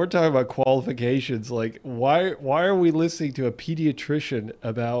 Dude, when we're talking about qualifications, like, why are we listening to a pediatrician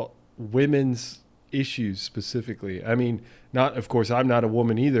about women's issues specifically? I mean, of course, I'm not a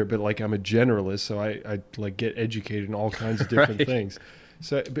woman either, but, like, I'm a generalist, so I like, get educated in all kinds of different things.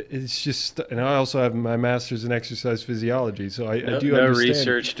 So but it's just, and I also have my master's in exercise physiology, so I do no understand.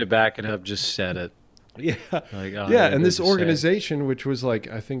 research to back it up, just said it. Yeah, Like, oh, yeah, and this organization, which was like,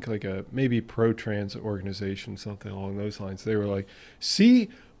 I think like a maybe pro-trans organization, something along those lines, they were like, see,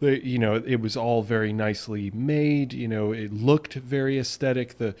 it was all very nicely made, it looked very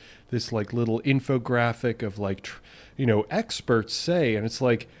aesthetic, this like little infographic of like, experts say, and it's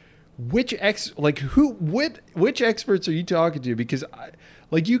like, which experts are you talking to? Because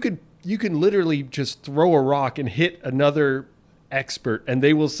you can literally just throw a rock and hit another expert and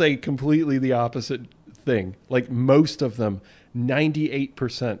they will say completely the opposite thing. Like most of them,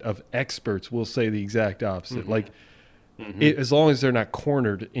 98% of experts will say the exact opposite. Mm-hmm. As long as they're not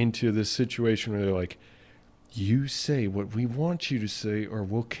cornered into this situation where they're like, you say what we want you to say or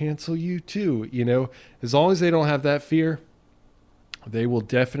we'll cancel you too. As long as they don't have that fear, they will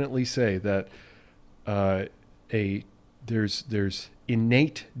definitely say that there's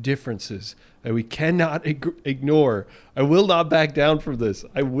innate differences that we cannot ignore. I will not back down from this.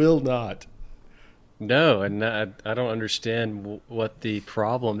 I will not. No, and I don't understand what the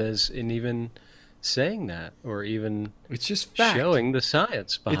problem is in even saying that, or even it's just fact. Showing the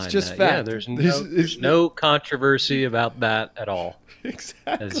science behind it's just that. Fact. Yeah, there's no controversy about that at all.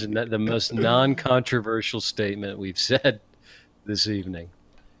 Exactly. That's the most non-controversial statement we've said this evening.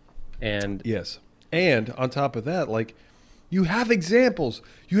 And yes, and on top of that, like, you have examples.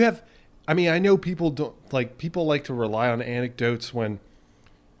 I know people people like to rely on anecdotes when,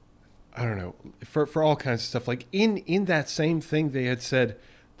 I don't know, for all kinds of stuff. Like in that same thing, they had said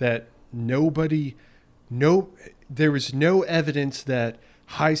that there was no evidence that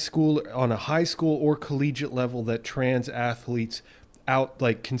on a high school or collegiate level that trans athletes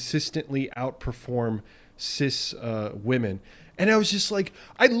consistently outperform cis women. And I was just like,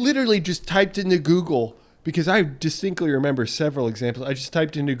 I literally just typed into Google, because I distinctly remember several examples. I just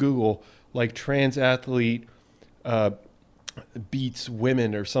typed into Google, like, trans athlete beats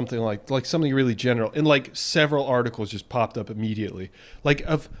women or something like something really general. And like several articles just popped up immediately. Like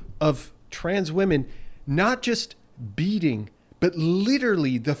of trans women, not just beating, but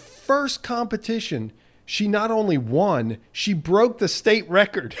literally the first competition, she not only won, she broke the state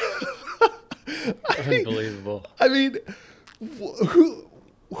record. Unbelievable. I mean,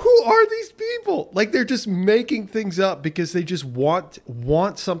 who are these people? Like, they're just making things up because they just want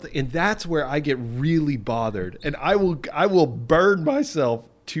something, and that's where I get really bothered. And I will burn myself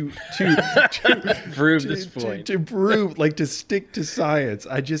to prove this point. To prove, like, to stick to science.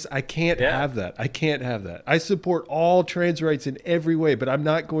 I can't have that. I can't have that. I support all trans rights in every way, but I'm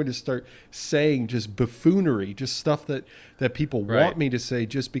not going to start saying just buffoonery, just stuff that people want me to say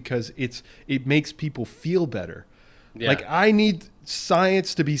just because it makes people feel better. Yeah. Like, I need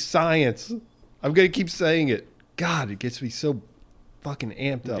science to be science. I'm going to keep saying it. God, it gets me so fucking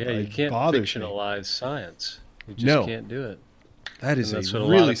amped up. Yeah, you can't fictionalize science. You just can't do it. That is a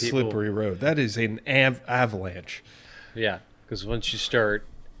really slippery road. That is an avalanche. Yeah, because once you start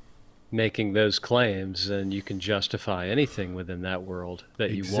making those claims, then you can justify anything within that world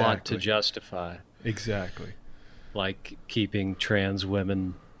that you want to justify. Exactly. Like keeping trans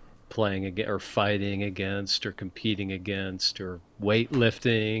women playing or fighting against or competing against, or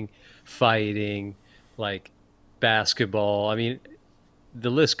weightlifting, fighting, like basketball. I mean, the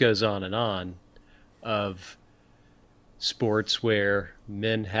list goes on of sports where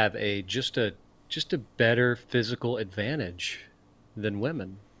men have just a better physical advantage than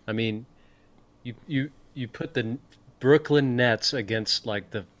women. I mean, you put the Brooklyn Nets against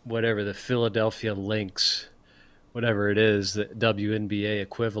like the Philadelphia Lynx, whatever it is, the WNBA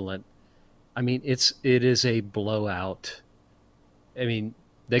equivalent. I mean, it is a blowout. I mean,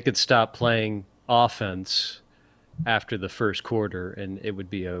 they could stop playing offense after the first quarter and it would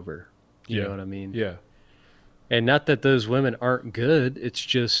be over. You know what I mean? Yeah. And not that those women aren't good. It's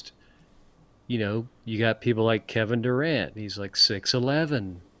just, you got people like Kevin Durant. He's like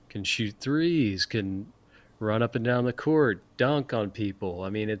 6'11", can shoot threes, can run up and down the court, dunk on people. I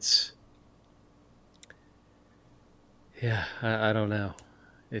mean, I don't know.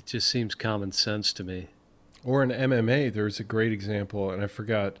 It just seems common sense to me. Or in MMA, there's a great example, and I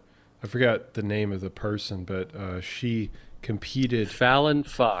forgot the name of the person, but she competed. Fallon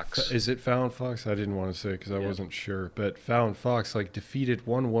Fox. Is it Fallon Fox? I didn't want to say because I wasn't sure. But Fallon Fox defeated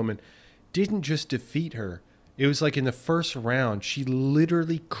one woman. Didn't just defeat her. It was like in the first round, she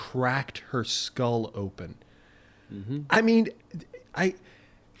literally cracked her skull open. Mm-hmm. I mean, I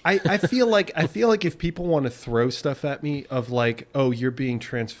feel like if people want to throw stuff at me of like, oh, you're being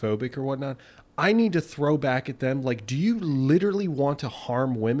transphobic or whatnot, I need to throw back at them like, do you literally want to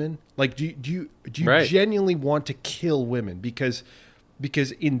harm women? Like, do you genuinely want to kill women? Because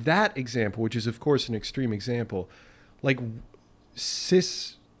because in that example, which is of course an extreme example, like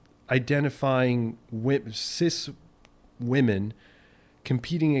cis women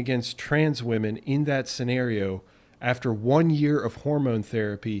competing against trans women in that scenario after 1 year of hormone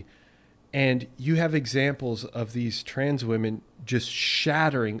therapy, and you have examples of these trans women just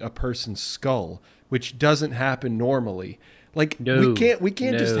shattering a person's skull, which doesn't happen normally. Like we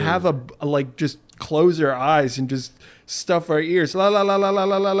can't just have a like just close our eyes and just stuff our ears, la la la la la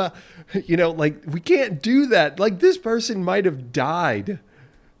la la la. You know, like we can't do that. Like this person might have died.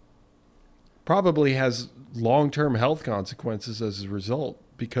 Probably has long-term health consequences as a result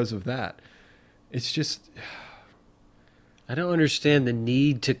because of that. It's just, I don't understand the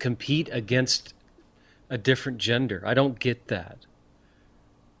need to compete against a different gender. I don't get that.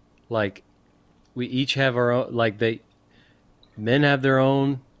 Like, we each have our own, men have their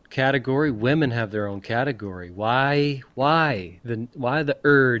own category, women have their own category. Why the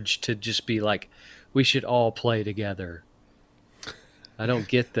urge to just be like, we should all play together? I don't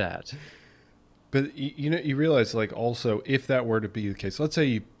get that. But you know, you realize, like, also, if that were to be the case, let's say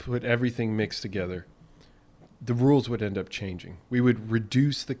you put everything mixed together, the rules would end up changing. We would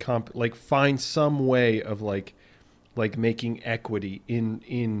reduce the find some way of like making equity in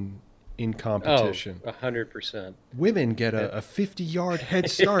competition. 100%. Women get a 50-yard head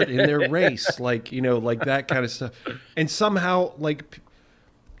start in their race, like, you know, like that kind of stuff. And somehow, like,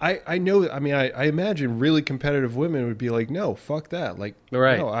 I know, I mean, I imagine really competitive women would be like, no, fuck that. Like,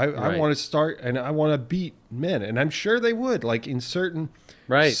 right. No, I want to start and I want to beat men. And I'm sure they would. Like, in certain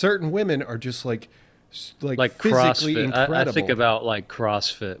women are just like physically CrossFit. incredible. I think about like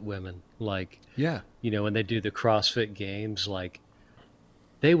CrossFit women. Like, yeah, you know, when they do the CrossFit games, like,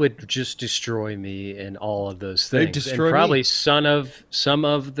 they would just destroy me in all of those things. They'd destroy and probably me. Some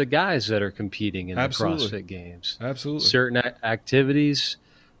of the guys that are competing in Absolutely. the CrossFit games. Absolutely. Certain activities,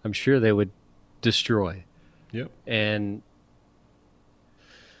 I'm sure they would destroy. Yep. And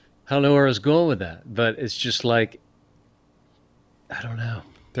I don't know where I was going with that, but it's just like, I don't know.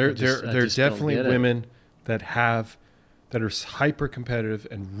 There are definitely women that are hyper competitive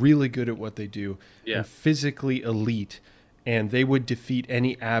and really good at what they do, and physically elite, and they would defeat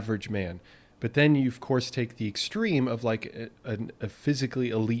any average man. But then you, of course, take the extreme of like a physically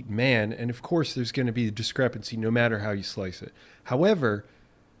elite man, and of course there's going to be a discrepancy no matter how you slice it. However,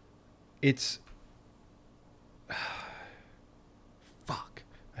 it's fuck.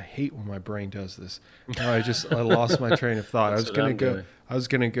 I hate when my brain does this. No, I lost my train of thought. I was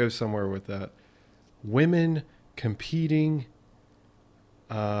gonna go somewhere with that. Women competing,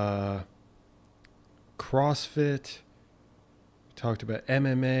 CrossFit. Talked about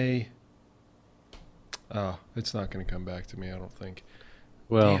MMA. Oh, it's not going to come back to me, I don't think.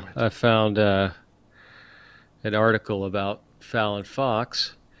 Well, I found an article about Fallon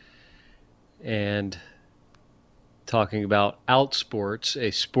Fox and talking about Outsports, a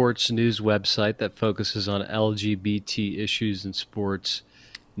sports news website that focuses on LGBT issues in sports,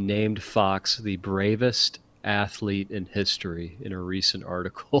 named Fox the bravest athlete in history in a recent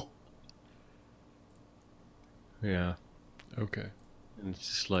article. Yeah. Okay. And it's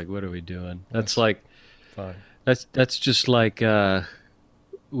just like, what are we doing? That's like, fine. That's just like when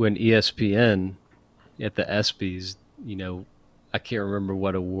ESPN at the ESPYs, you know, I can't remember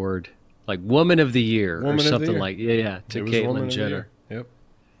what award, like Woman of the Year or something like, to Caitlyn Jenner. Yep.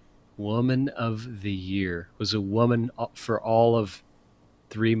 Woman of the Year was a woman for all of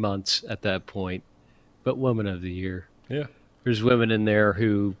 3 months at that point, but Woman of the Year. Yeah. There's women in there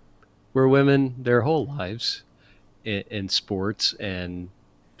who were women their whole lives in sports, and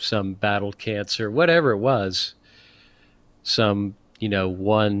some battled cancer, whatever it was. Some, you know,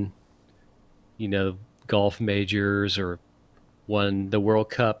 won, you know, golf majors or won the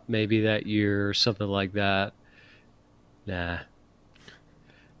World Cup maybe that year or something like that. Nah.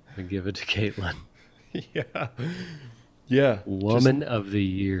 I give it to Caitlyn. Yeah. Yeah. Woman of the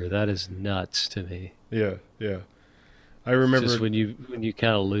Year. That is nuts to me. Yeah. Yeah. I remember just when you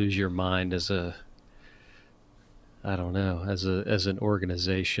kind of lose your mind as a, I don't know, as an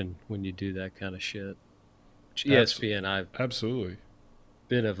organization when you do that kind of shit. ESPN, I've absolutely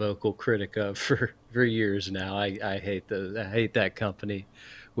been a vocal critic of for years now. I hate that company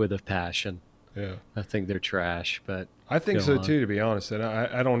with a passion. Yeah, I think they're trash, but I think so too, to be honest. And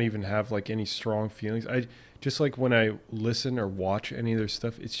I don't even have like any strong feelings. I just, like, when I listen or watch any of their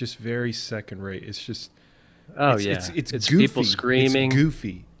stuff, it's just very second rate. It's just it's goofy. People screaming. It's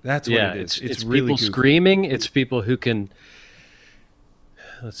goofy. That's what it is. It's really people goofy. Screaming. It's people who can.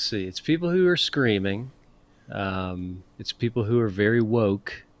 Let's see. It's people who are screaming. It's people who are very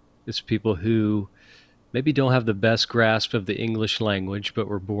woke. It's people who maybe don't have the best grasp of the English language, but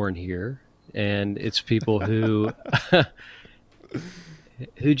were born here. And it's people who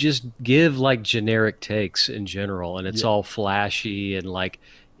who just give like generic takes in general, and it's all flashy and like,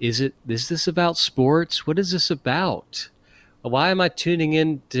 is this about sports? What is this about? Why am I tuning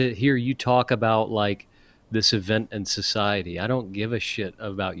in to hear you talk about like this event in society? I don't give a shit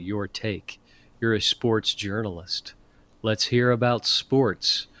about your take. You're a sports journalist. Let's hear about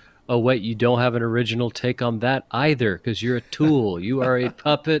sports. Oh, wait, you don't have an original take on that either because you're a tool. You are a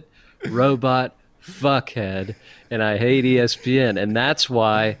puppet, robot, fuckhead, and I hate ESPN. And that's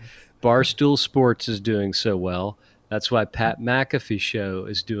why Barstool Sports is doing so well. That's why Pat McAfee show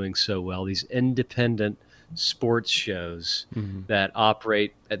is doing so well. These independent sports shows that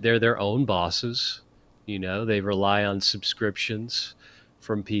operate, they're their own bosses. You know, they rely on subscriptions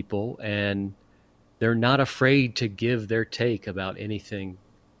from people, and they're not afraid to give their take about anything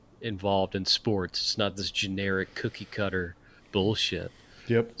involved in sports. It's not this generic cookie cutter bullshit.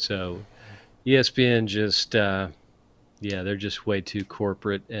 Yep. So ESPN just, they're just way too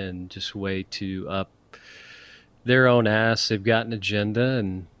corporate and just way too up their own ass. They've got an agenda,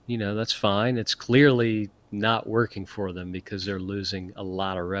 and, you know, that's fine. It's clearly not working for them because they're losing a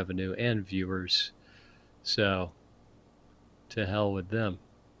lot of revenue and viewers. So to hell with them.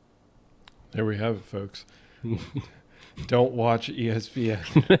 There we have it, folks. Don't watch ESPN.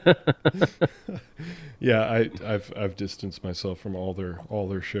 Yeah, I've distanced myself from all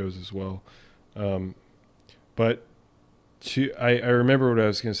their shows as well. But I remember what I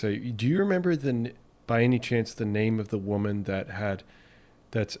was going to say. Do you remember by any chance the name of the woman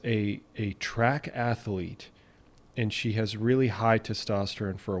that's a track athlete, and she has really high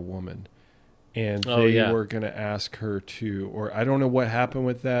testosterone for a woman? And they were going to ask her to, or I don't know what happened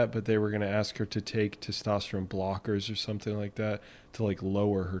with that, but they were going to ask her to take testosterone blockers or something like that to like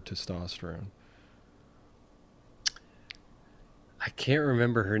lower her testosterone. I can't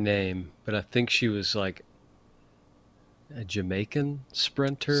remember her name, but I think she was like a Jamaican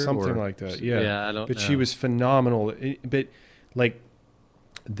sprinter. Something like that, yeah. Yeah, I don't know. But she was phenomenal. But like,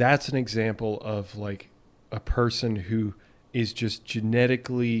 that's an example of like a person who is just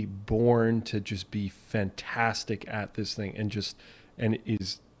genetically born to just be fantastic at this thing and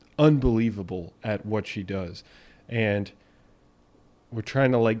is unbelievable at what she does. And we're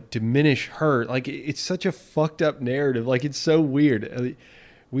trying to like diminish her. Like, it's such a fucked up narrative. Like, it's so weird.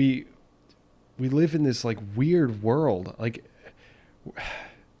 We live in this like weird world. Like,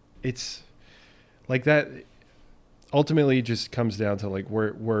 it's like that. Ultimately, it just comes down to like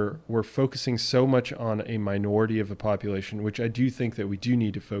we're focusing so much on a minority of a population, which I do think that we do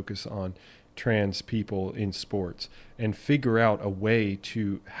need to focus on trans people in sports and figure out a way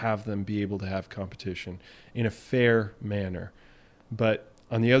to have them be able to have competition in a fair manner. But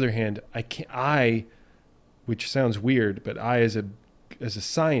on the other hand, which sounds weird, but I as a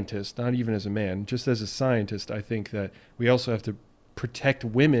scientist, not even as a man, just as a scientist, I think that we also have to protect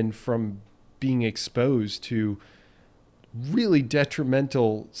women from being exposed to really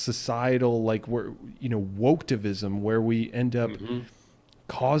detrimental societal, like, woketivism, where we end up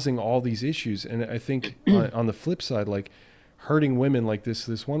causing all these issues. And I think on the flip side, like, hurting women, like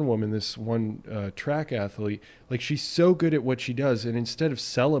this one woman, this one track athlete, like, she's so good at what she does, and instead of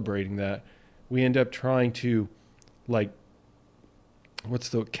celebrating that, we end up trying to, like,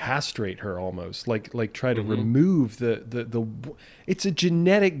 castrate her almost, like try to remove the it's a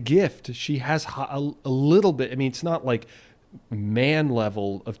genetic gift. She has a little bit, I mean, it's not like man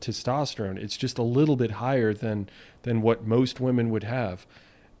level of testosterone. It's just a little bit higher than what most women would have.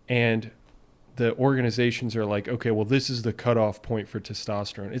 And the organizations are like, okay, well, this is the cutoff point for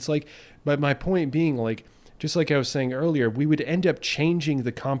testosterone. It's like, but my point being, like, just like I was saying earlier, we would end up changing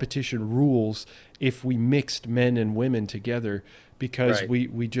the competition rules if we mixed men and women together, because we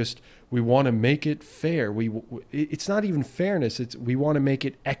want to make it fair. It's not even fairness. We want to make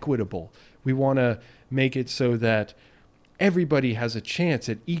it equitable. We want to make it so that everybody has a chance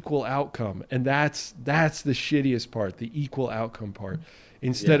at equal outcome. And that's the shittiest part, the equal outcome part.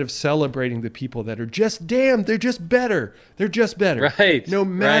 Instead of celebrating the people that are just damn, they're just better. They're just better. Right. No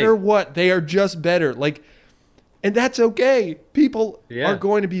matter what, they are just better. Like, and that's okay. People are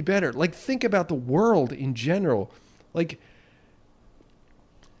going to be better. Like, think about the world in general. Like,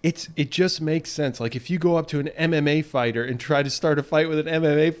 it just makes sense. Like, if you go up to an MMA fighter and try to start a fight with an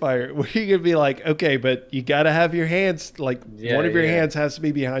MMA fighter, we're going to be like, okay, but you got to have your hands, like, one of your hands has to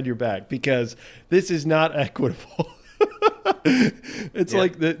be behind your back, because this is not equitable. It's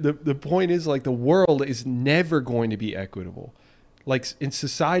like the point is, like, the world is never going to be equitable. like in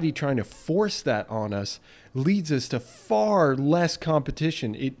society trying to force that on us leads us to far less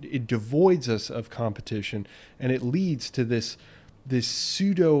competition. It devoids us of competition, and it leads to this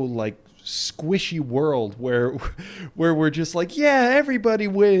pseudo like squishy world where we're just like, yeah, everybody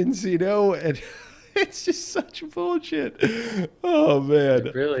wins, and it's just such bullshit. Oh man.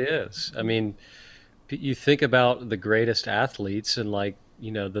 It really is. I mean, you think about the greatest athletes and like,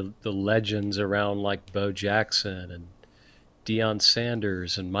 the legends around like Bo Jackson and Deion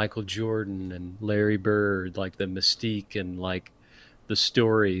Sanders and Michael Jordan and Larry Bird, like the mystique and like the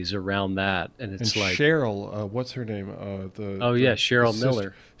stories around that. And it's and like Cheryl, what's her name? Cheryl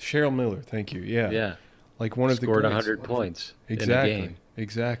Miller. Cheryl Miller, thank you. Yeah. Yeah. Like one of the scored greats. 100 points Exactly. in a game.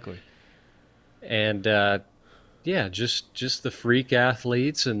 Exactly. And just the freak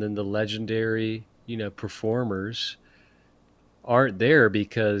athletes and then the legendary, performers aren't there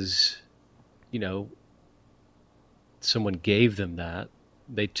because, someone gave them that.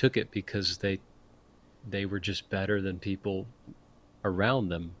 They took it because they were just better than people around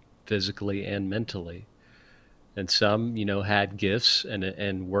them physically and mentally. And some, had gifts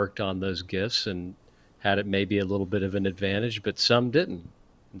and worked on those gifts and had it maybe a little bit of an advantage, but some didn't.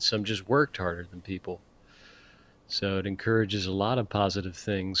 And some just worked harder than people. So it encourages a lot of positive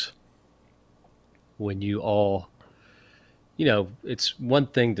things when you all, it's one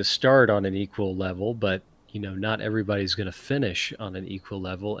thing to start on an equal level, but not everybody's going to finish on an equal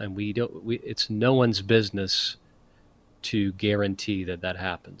level, and it's no one's business to guarantee that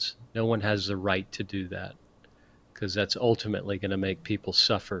happens. No one has the right to do that, because that's ultimately going to make people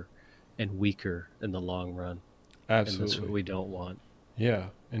suffer and weaker in the long run. Absolutely. And that's what we don't want. Yeah,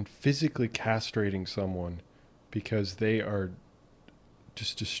 and physically castrating someone because they are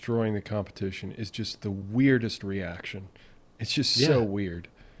just destroying the competition is just the weirdest reaction. It's just so weird.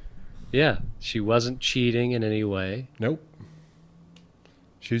 Yeah, she wasn't cheating in any way. Nope.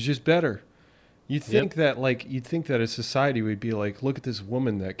 She was just better. You'd think that a society would be like, look at this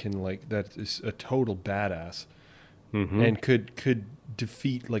woman that is a total badass, and could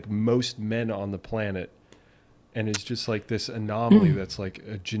defeat like most men on the planet, and is just like this anomaly that's like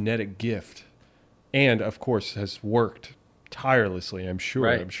a genetic gift, and of course has worked tirelessly. I'm sure.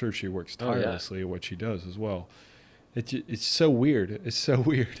 Right. I'm sure she works tirelessly at what she does as well. It's so weird. It's so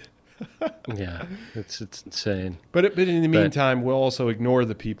weird. Yeah, it's insane. But in the meantime, we'll also ignore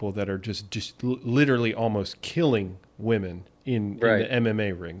the people that are just literally almost killing women in the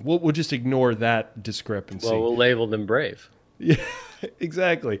MMA ring. We'll just ignore that discrepancy. Well, we'll label them brave. Yeah,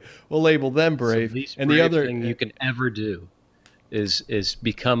 exactly. We'll label them brave. So the least and brave the other thing you can ever do is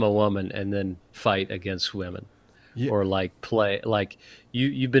become a woman and then fight against women, or like play like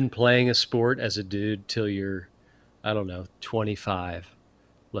you've been playing a sport as a dude till you're, I don't know, 25.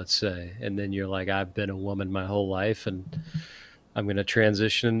 Let's say, and then you're like, I've been a woman my whole life and I'm going to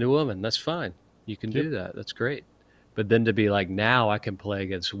transition into a woman. That's fine. You can do that. That's great. But then to be like, now I can play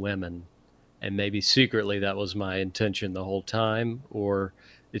against women, and maybe secretly that was my intention the whole time, or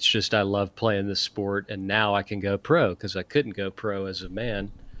it's just I love playing this sport and now I can go pro because I couldn't go pro as a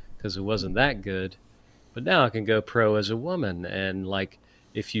man because it wasn't that good. But now I can go pro as a woman. And like,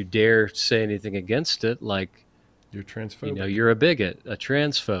 if you dare say anything against it, like, you're transphobic. You're a bigot, a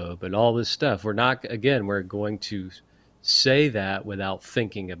transphobe, and all this stuff. We're going to say that without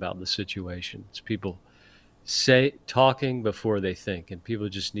thinking about the situation. It's people talking before they think, and people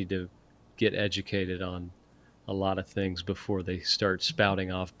just need to get educated on a lot of things before they start spouting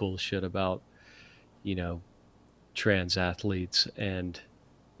off bullshit about, trans athletes and,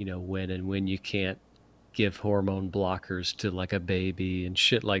 when you can't give hormone blockers to like a baby and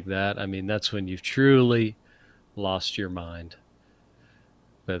shit like that. I mean, that's when you've truly lost your mind.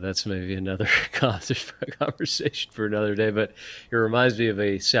 But that's maybe another conversation for another day. But it reminds me of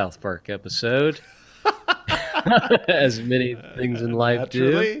a South Park episode, as many things in life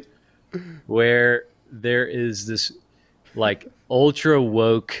do, where there is this like ultra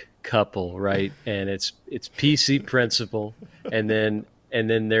woke couple, right? And it's PC Principal, and then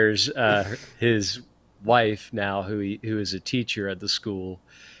there's his wife now who is a teacher at the school,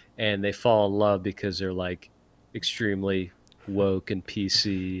 and they fall in love because they're like extremely woke and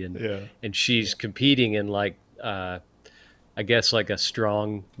PC, and she's competing in like I guess like a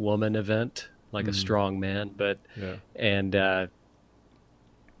strong woman event, like a strong man, but and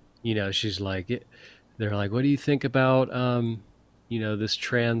she's like, they're like, what do you think about this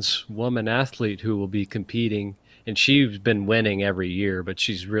trans woman athlete who will be competing, and she's been winning every year, but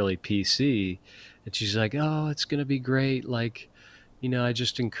she's really PC, and she's like, oh, it's gonna be great, like, I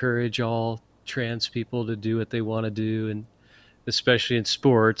just encourage all trans people to do what they want to do, and especially in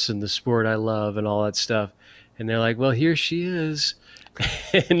sports and the sport I love and all that stuff. And they're like, well, here she is.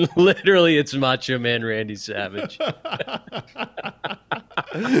 And literally it's Macho Man Randy Savage.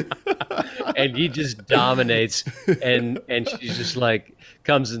 And he just dominates, and she's just like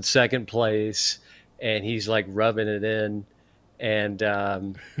comes in second place, and he's like rubbing it in, and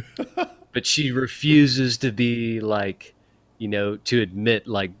but she refuses to be like, to admit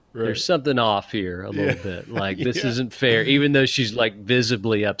like there's something off here a little bit, like this isn't fair, even though she's like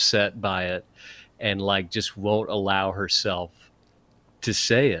visibly upset by it, and like just won't allow herself to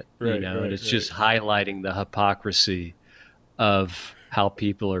say it, and it's just highlighting the hypocrisy of how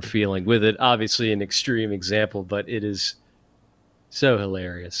people are feeling with it. Obviously an extreme example, but it is so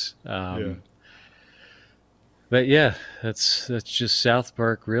hilarious. But yeah, that's just South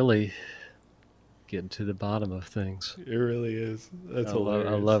Park really getting to the bottom of things. It really is. That's hilarious.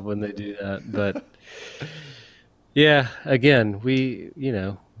 I love when they do that. But yeah, again,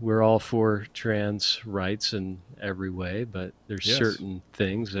 we're all for trans rights in every way, but there's certain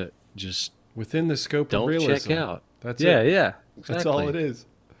things that just within the scope of realism. Don't check out. That's it. Yeah. Exactly. That's all it is.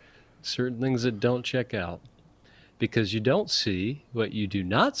 Certain things that don't check out, because you don't see, what you do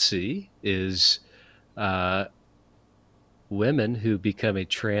not see is women who become a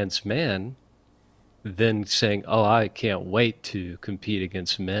trans man then saying, oh, I can't wait to compete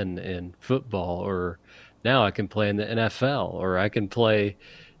against men in football, or now I can play in the NFL, or I can play,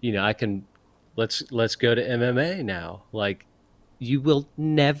 let's go to MMA now. Like, you will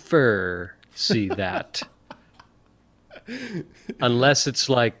never see that. Unless it's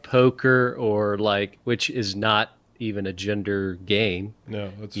like poker, or like, which is not even a gender game.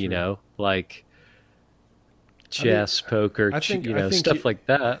 No, that's true. Like chess, poker, stuff like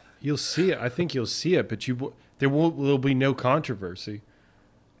that. You'll see it. I think you'll see it, but there'll be no controversy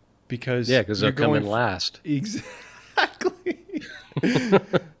because they're coming last. Exactly.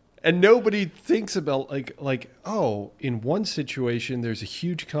 And nobody thinks about like, oh, in one situation there's a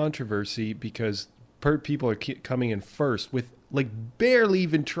huge controversy because people are coming in first with like barely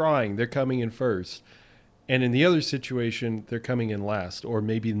even trying. They're coming in first. And in the other situation, they're coming in last, or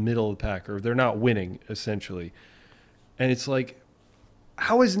maybe middle of the pack, or they're not winning, essentially. And it's like,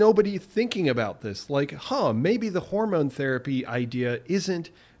 how is nobody thinking about this? Like, maybe the hormone therapy idea isn't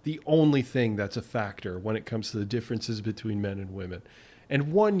the only thing that's a factor when it comes to the differences between men and women.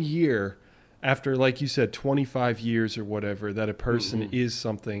 And 1 year after, like you said, 25 years or whatever, that a person is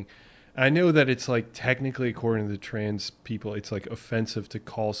something. I know that it's like technically, according to the trans people, it's like offensive to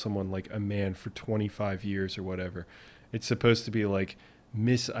call someone like a man for 25 years or whatever. It's supposed to be like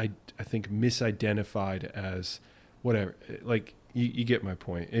misidentified as whatever. Like you get my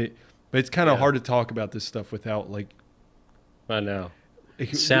point. But it's kind of hard to talk about this stuff without like. I know.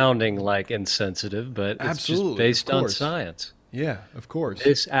 Sounding like insensitive, but it's just based on science. Yeah, of course.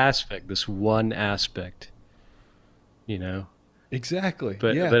 This one aspect, Exactly.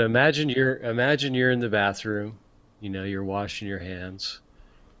 But imagine you're in the bathroom, you're washing your hands,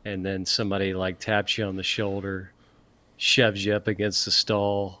 and then somebody like taps you on the shoulder, shoves you up against the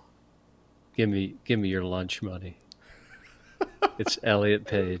stall. Give me your lunch money. It's Elliot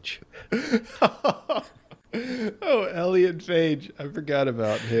Page. Oh, Elliot Page. I forgot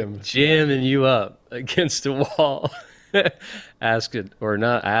about him. Jamming you up against the wall.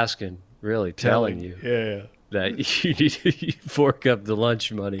 Telling you. Yeah. That you need to fork up the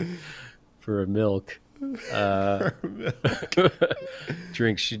lunch money for a milk.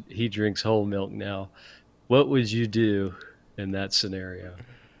 He drinks whole milk now. What would you do in that scenario?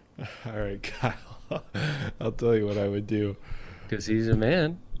 All right, Kyle. I'll tell you what I would do. Because he's a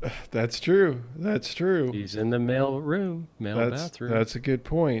man. That's true. He's in the male bathroom. That's a good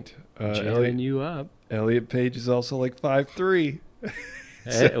point. Jamming you up. Elliot Page is also like 5'3".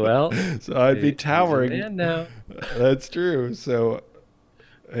 So I'd be towering. He's a man now. That's true. So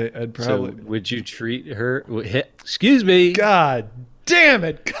I'd probably. So would you treat her? Excuse me. God damn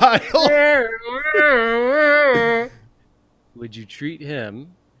it, Kyle. Would you treat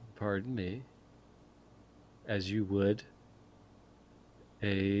him, pardon me, as you would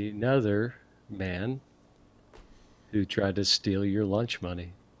another man who tried to steal your lunch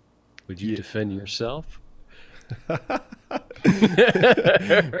money? Would you defend yourself? Would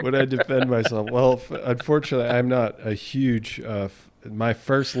I defend myself? Well, unfortunately, I'm not a huge. My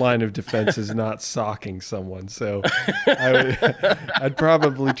first line of defense is not socking someone, so I'd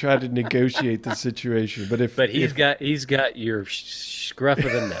probably try to negotiate the situation. But he's got your scruff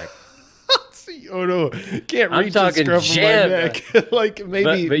of the neck. Oh no! Can't reach the scruff of my neck. Like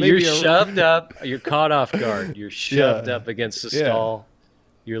maybe you're shoved up. You're caught off guard. You're shoved up against the stall.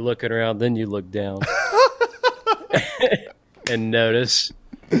 You're looking around, then you look down and notice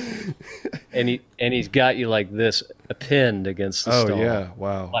he's got you like this, pinned against the stall. Oh yeah,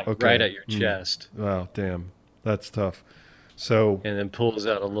 wow. Like okay. right at your chest. Wow, damn, that's tough. So and then pulls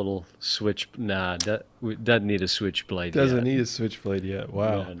out a little switch. Nah, doesn't need a switchblade. Doesn't need a switchblade yet.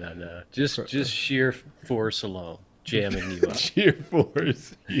 Wow. No. Just sheer force alone, jamming you up. Sheer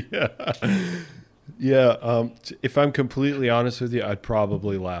force. Yeah. Yeah. If I'm completely honest with you, I'd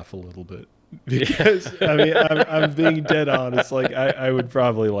probably laugh a little bit because I mean I'm being dead honest. Like I would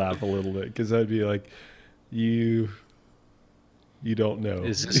probably laugh a little bit because I'd be like, you don't know.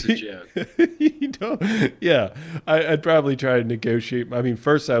 Is this a joke? You don't. Yeah, I'd probably try to negotiate. I mean,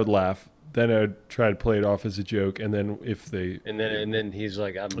 first I would laugh, then I'd try to play it off as a joke, and then if they and then he's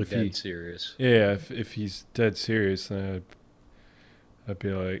like, "I'm dead serious." Yeah, if he's dead serious, then I'd be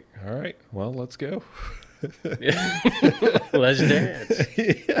like, "All right, well, let's go." Let's dance.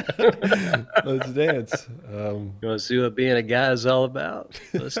 Yeah. Let's dance. You want to see what being a guy is all about?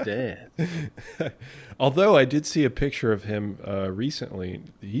 Let's dance. Although I did see a picture of him recently,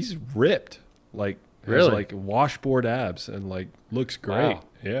 he's ripped, like really, has, like washboard abs, and like looks great. Wow.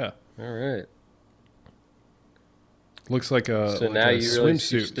 Yeah. All right. Looks like a so like now a you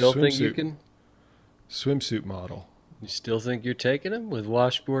swimsuit. Really still think you can swimsuit model. You still think you're taking him with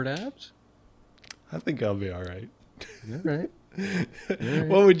washboard abs? I think I'll be all right. All right. All right.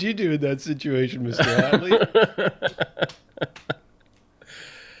 What would you do in that situation, Mr. Hadley?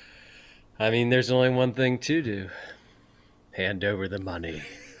 I mean, there's only one thing to do. Hand over the money.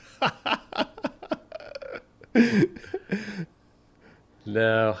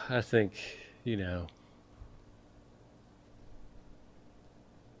 No, I think, I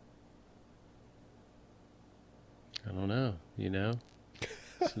don't know,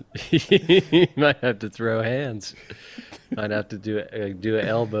 You might have to throw hands. Might have to do an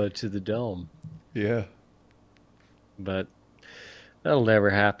elbow to the dome. Yeah. But that'll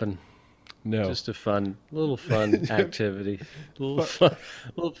never happen. No. Just a little fun activity. Little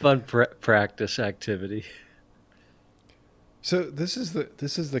fun practice activity. So this is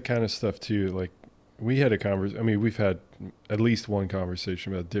the kind of stuff too. Like we had a conversation. I mean, we've had at least one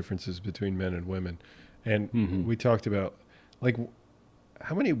conversation about differences between men and women, and we talked about like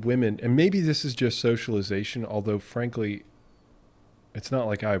how many women. And maybe this is just socialization. Although, frankly, it's not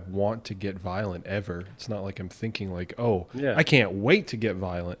like I want to get violent ever. It's not like I'm thinking like, oh, yeah, I can't wait to get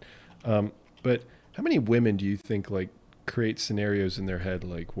violent. But how many women do you think like create scenarios in their head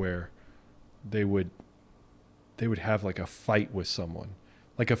like where they would have like a fight with someone,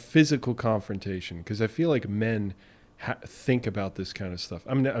 like a physical confrontation? Because I feel like men think about this kind of stuff.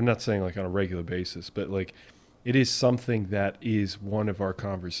 I'm not saying like on a regular basis, but like it is something that is one of our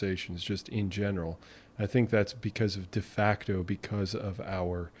conversations just in general. I think that's because of because of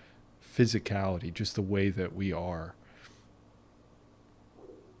our physicality, just the way that we are.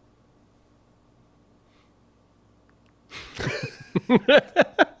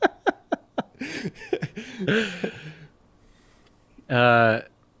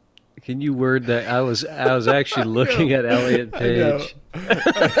 Can you word that? I was actually looking at Elliot Page.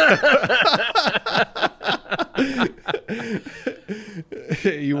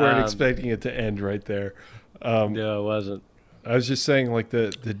 You weren't expecting it to end right there. No, I wasn't. I was just saying like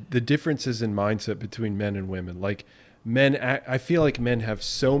the differences in mindset between men and women. Like men, I feel like men have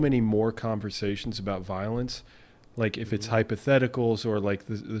so many more conversations about violence. Like if it's hypotheticals or like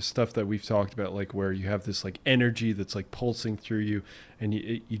the stuff that we've talked about, like where you have this like energy that's like pulsing through you, and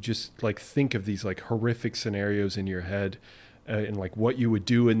you just like think of these like horrific scenarios in your head, and like what you would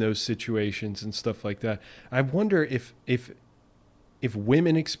do in those situations and stuff like that. I wonder if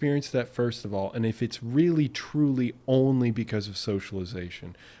women experience that first of all, and if it's really truly only because of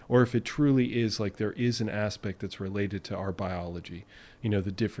socialization, or if it truly is like there is an aspect that's related to our biology, the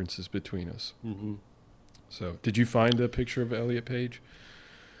differences between us. Mm-hmm. So, did you find the picture of Elliot Page?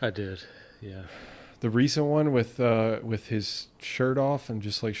 I did, yeah. The recent one with his shirt off and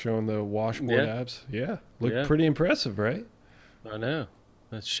just like showing the washboard abs? Yeah. Looked pretty impressive, right? I know.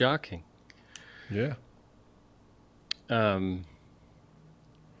 That's shocking. Yeah.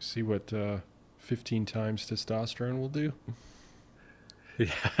 See what 15 times testosterone will do?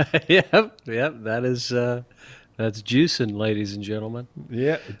 Yep. That is... That's juicing, ladies and gentlemen.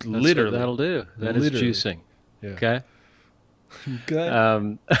 Yeah, that's literally. What that'll do. That is juicing. Yeah. Okay.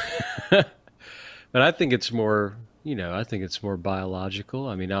 Good. But I think it's more, biological.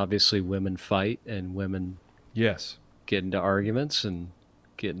 I mean, obviously women fight and women get into arguments and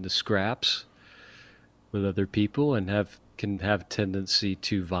get into scraps with other people and can have tendency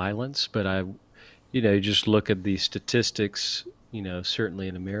to violence. But you just look at the statistics, certainly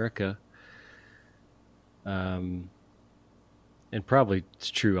in America. and probably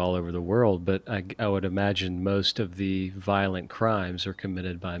it's true all over the world, but I would imagine most of the violent crimes are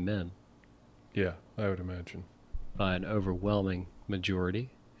committed by men. Yeah, I would imagine. By an overwhelming majority.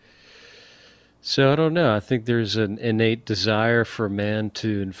 So I don't know. I think there's an innate desire for man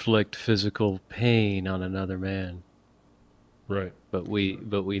to inflict physical pain on another man. Right. But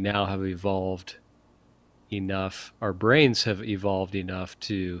we now have evolved enough. Our brains have evolved enough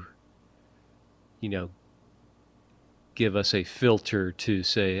to, give us a filter to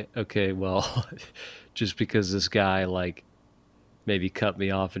say, okay, well, just because this guy like maybe cut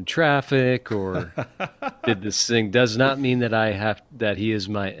me off in traffic or did this thing does not mean that he is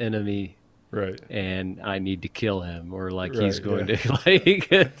my enemy. Right. And I need to kill him, or like he's going to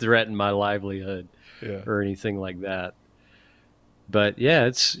like threaten my livelihood or anything like that. But yeah,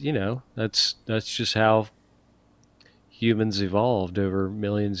 it's, that's just how humans evolved over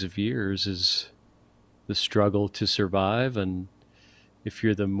millions of years, is the struggle to survive. And if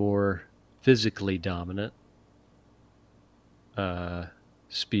you're the more physically dominant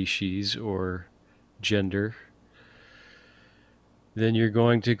species or gender, then you're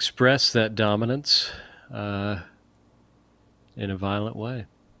going to express that dominance in a violent way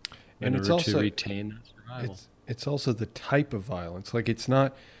in order to retain survival. It's also the type of violence. Like it's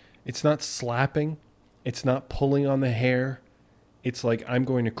not slapping, it's not pulling on the hair. It's like, I'm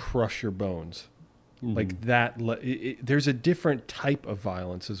going to crush your bones. Mm-hmm. Like that. There's a different type of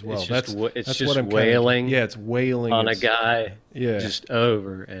violence as well. It's just what I'm wailing. It's wailing on a guy. Yeah, just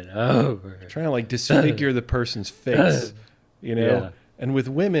over and over. Trying to like disfigure the person's face. And with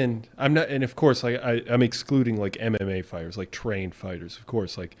women, I'm not, and of course, I'm excluding like MMA fighters, like trained fighters. Of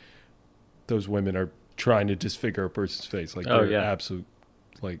course, like those women are trying to disfigure a person's face, like they're absolute,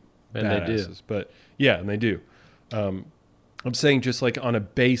 like and badasses. They do. But yeah, and they do. I'm saying just like on a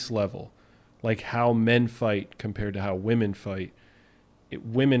base level, like how men fight compared to how women fight.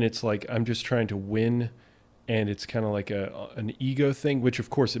 Women, it's like I'm just trying to win, and it's kind of like an ego thing, which of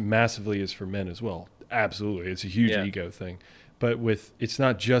course it massively is for men as well. Absolutely, it's a huge ego thing. But it's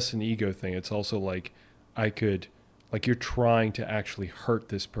not just an ego thing. It's also like you're trying to actually hurt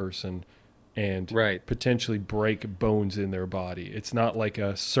this person and potentially break bones in their body. It's not like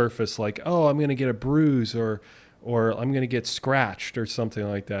a surface like, oh, I'm going to get a bruise or I'm going to get scratched or something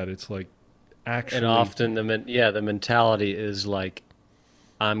like that. It's like actually. And often the mentality is like,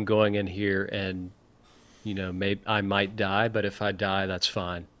 I'm going in here and, maybe I might die, but if I die, that's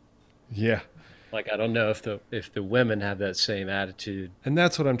fine. Yeah. Like, I don't know if the women have that same attitude, and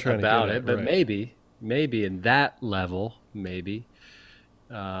that's what I'm trying to get at, it. But maybe in that level, because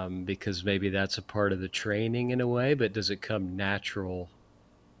maybe that's a part of the training in a way. But does it come natural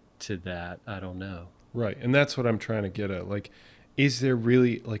to that? I don't know. Right, and that's what I'm trying to get at. Like, is there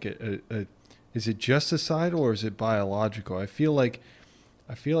really like is it just societal or is it biological? I feel like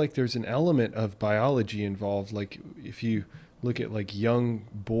there's an element of biology involved. Like, if you look at like young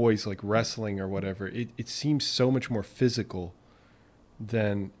boys like wrestling or whatever, it seems so much more physical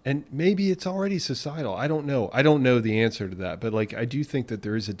than, and maybe it's already societal. I don't know the answer to that, but like I do think that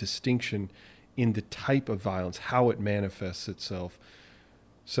there is a distinction in the type of violence, how it manifests itself.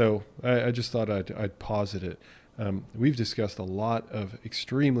 So I just thought I'd posit it. We've discussed a lot of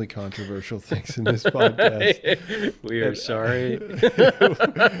extremely controversial things in this podcast. We are sorry.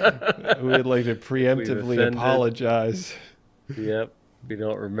 We would like to preemptively apologize. Yep. We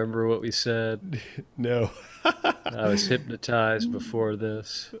don't remember what we said. No. I was hypnotized before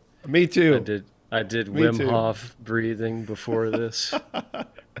this. Me too. I did Wim Hof breathing before this.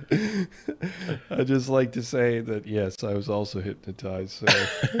 I'd just like to say that, yes, I was also hypnotized. So.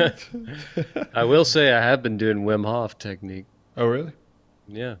 I will say I have been doing Wim Hof technique. Oh, really?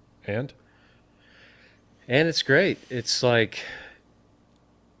 Yeah. And it's great. It's like,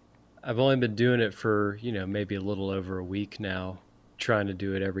 I've only been doing it for, maybe a little over a week now, trying to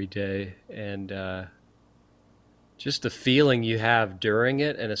do it every day. And just the feeling you have during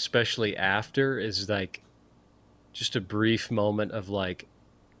it, and especially after, is like just a brief moment of like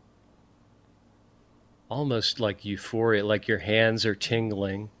almost like euphoria, like your hands are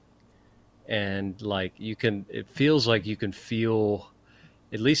tingling and like it feels like you can feel,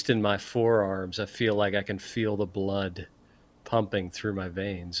 at least in my forearms, I feel like I can feel the blood pumping through my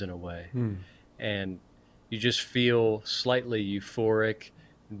veins in a way. And you just feel slightly euphoric,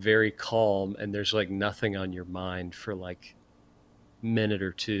 very calm, and there's like nothing on your mind for like a minute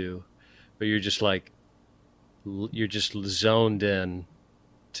or two, but you're just zoned in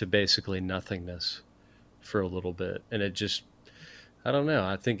to basically nothingness for a little bit. And it just, I don't know,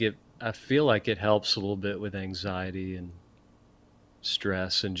 I feel like it helps a little bit with anxiety and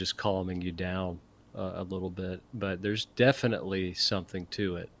stress and just calming you down. a little bit, but there's definitely something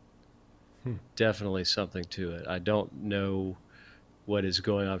to it. Definitely something to it. I don't know what is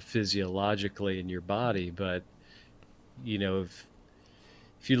going on physiologically in your body, but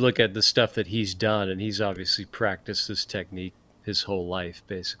if you look at the stuff that he's done, and he's obviously practiced this technique his whole life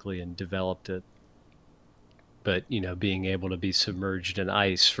basically and developed it, but being able to be submerged in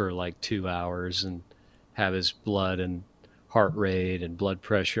ice for like 2 hours and have his blood and heart rate and blood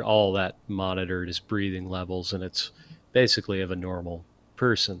pressure, all that monitored, his breathing levels, and it's basically of a normal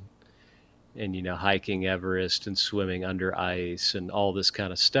person. And hiking Everest and swimming under ice and all this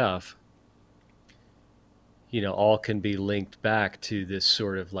kind of stuff, all can be linked back to this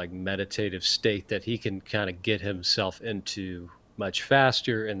sort of like meditative state that he can kind of get himself into much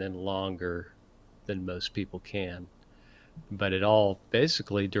faster and then longer than most people can. But it all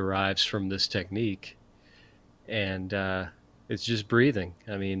basically derives from this technique, and it's just breathing.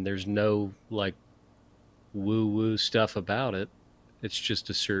 I mean, there's no like woo-woo stuff about it. It's just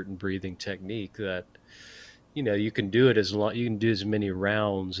a certain breathing technique that you can do it you can do as many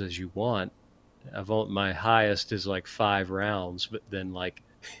rounds as you want. My highest is like 5 rounds, but then like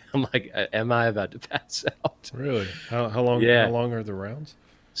I'm like, am I about to pass out? Really? How long? Yeah. How long are the rounds?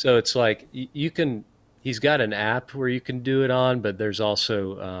 So it's like he's got an app where you can do it on, but there's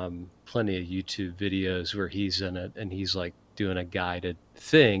also plenty of YouTube videos where he's in it and he's like doing a guided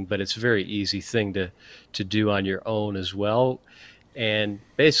thing, but it's a very easy thing to do on your own as well. And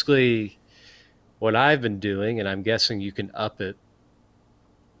basically what I've been doing, and I'm guessing you can up it,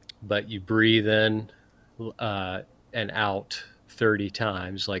 but you breathe in and out 30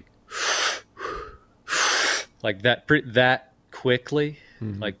 times, like that quickly,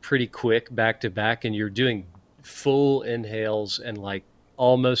 like pretty quick, back to back. And you're doing full inhales and like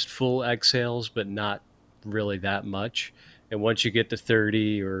almost full exhales, but not really that much. And once you get to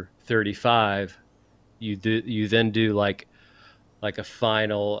 30 or 35, you then do like a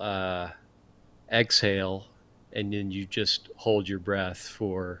final exhale, and then you just hold your breath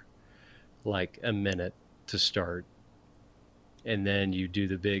for like a minute to start. And then you do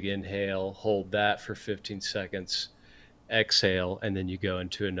the big inhale, hold that for 15 seconds, exhale, and then you go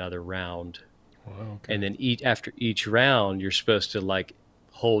into another round. Wow, okay. And then after each round, you're supposed to like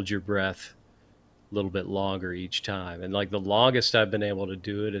hold your breath a little bit longer each time. And like the longest I've been able to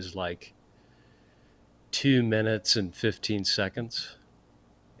do it is like 2 minutes and 15 seconds.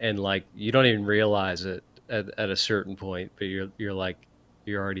 And like you don't even realize it at a certain point, but you're like,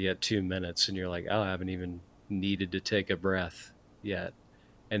 you're already at 2 minutes and you're like, oh, I haven't even needed to take a breath yet.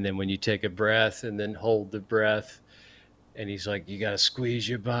 And then when you take a breath and then hold the breath, and he's like, you got to squeeze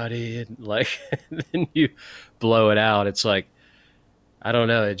your body, and like, then you blow it out. It's like, I don't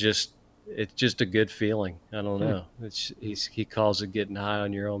know. It's just a good feeling. I don't know. He calls it getting high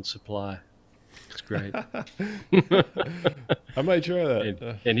on your own supply. It's great. I might try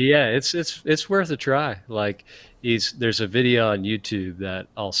that. And yeah, it's worth a try. Like there's a video on YouTube that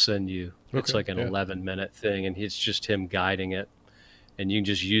I'll send you. Okay, it's like an 11-minute thing, and it's just him guiding it. And you can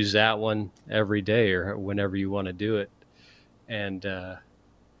just use that one every day or whenever you want to do it. And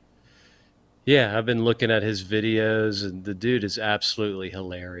yeah, I've been looking at his videos, and the dude is absolutely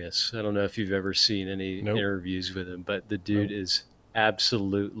hilarious. I don't know if you've ever seen any interviews with him, but the dude is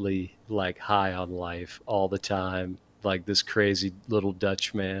absolutely like high on life all the time, like this crazy little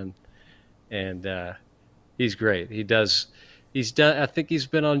Dutch man. And he's great. I think he's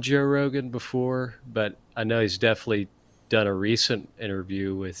been on Joe Rogan before, but I know he's definitely done a recent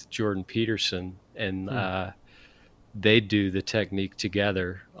interview with Jordan Peterson, and they do the technique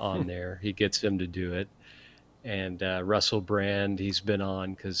together on there. He gets him to do it. And Russell Brand, he's been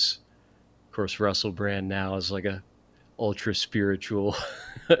on because, of course, Russell Brand now is like a ultra spiritual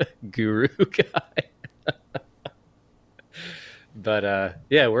guru guy. But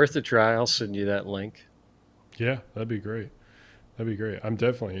yeah, worth a try. I'll send you that link. Yeah, that'd be great. I'm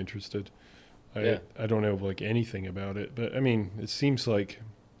definitely interested. I don't know like anything about it, but I mean, it seems like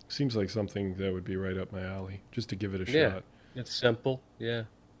something that would be right up my alley, just to give it a shot. It's simple. Yeah,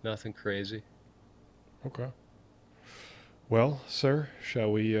 nothing crazy. Okay. Well, sir,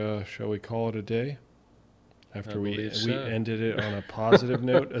 shall we call it a day? After we ended it on a positive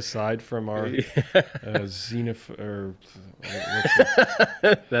note, aside from our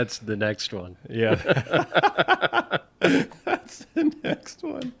that's the next one. Yeah, that's the next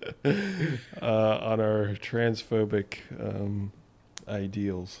one on our transphobic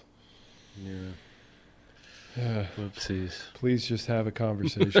ideals. Yeah. Whoopsies. Please just have a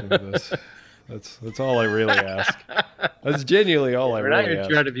conversation with us. That's all I really ask. That's genuinely all I really ask. We're not even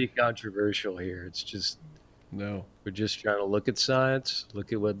trying to be controversial here. It's just No. We're just trying to look at science,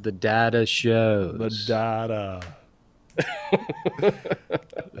 look at what the data shows. The data.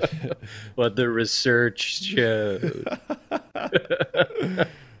 What the research shows.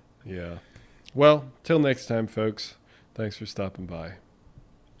 Yeah. Well, till next time, folks. Thanks for stopping by.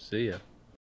 See ya.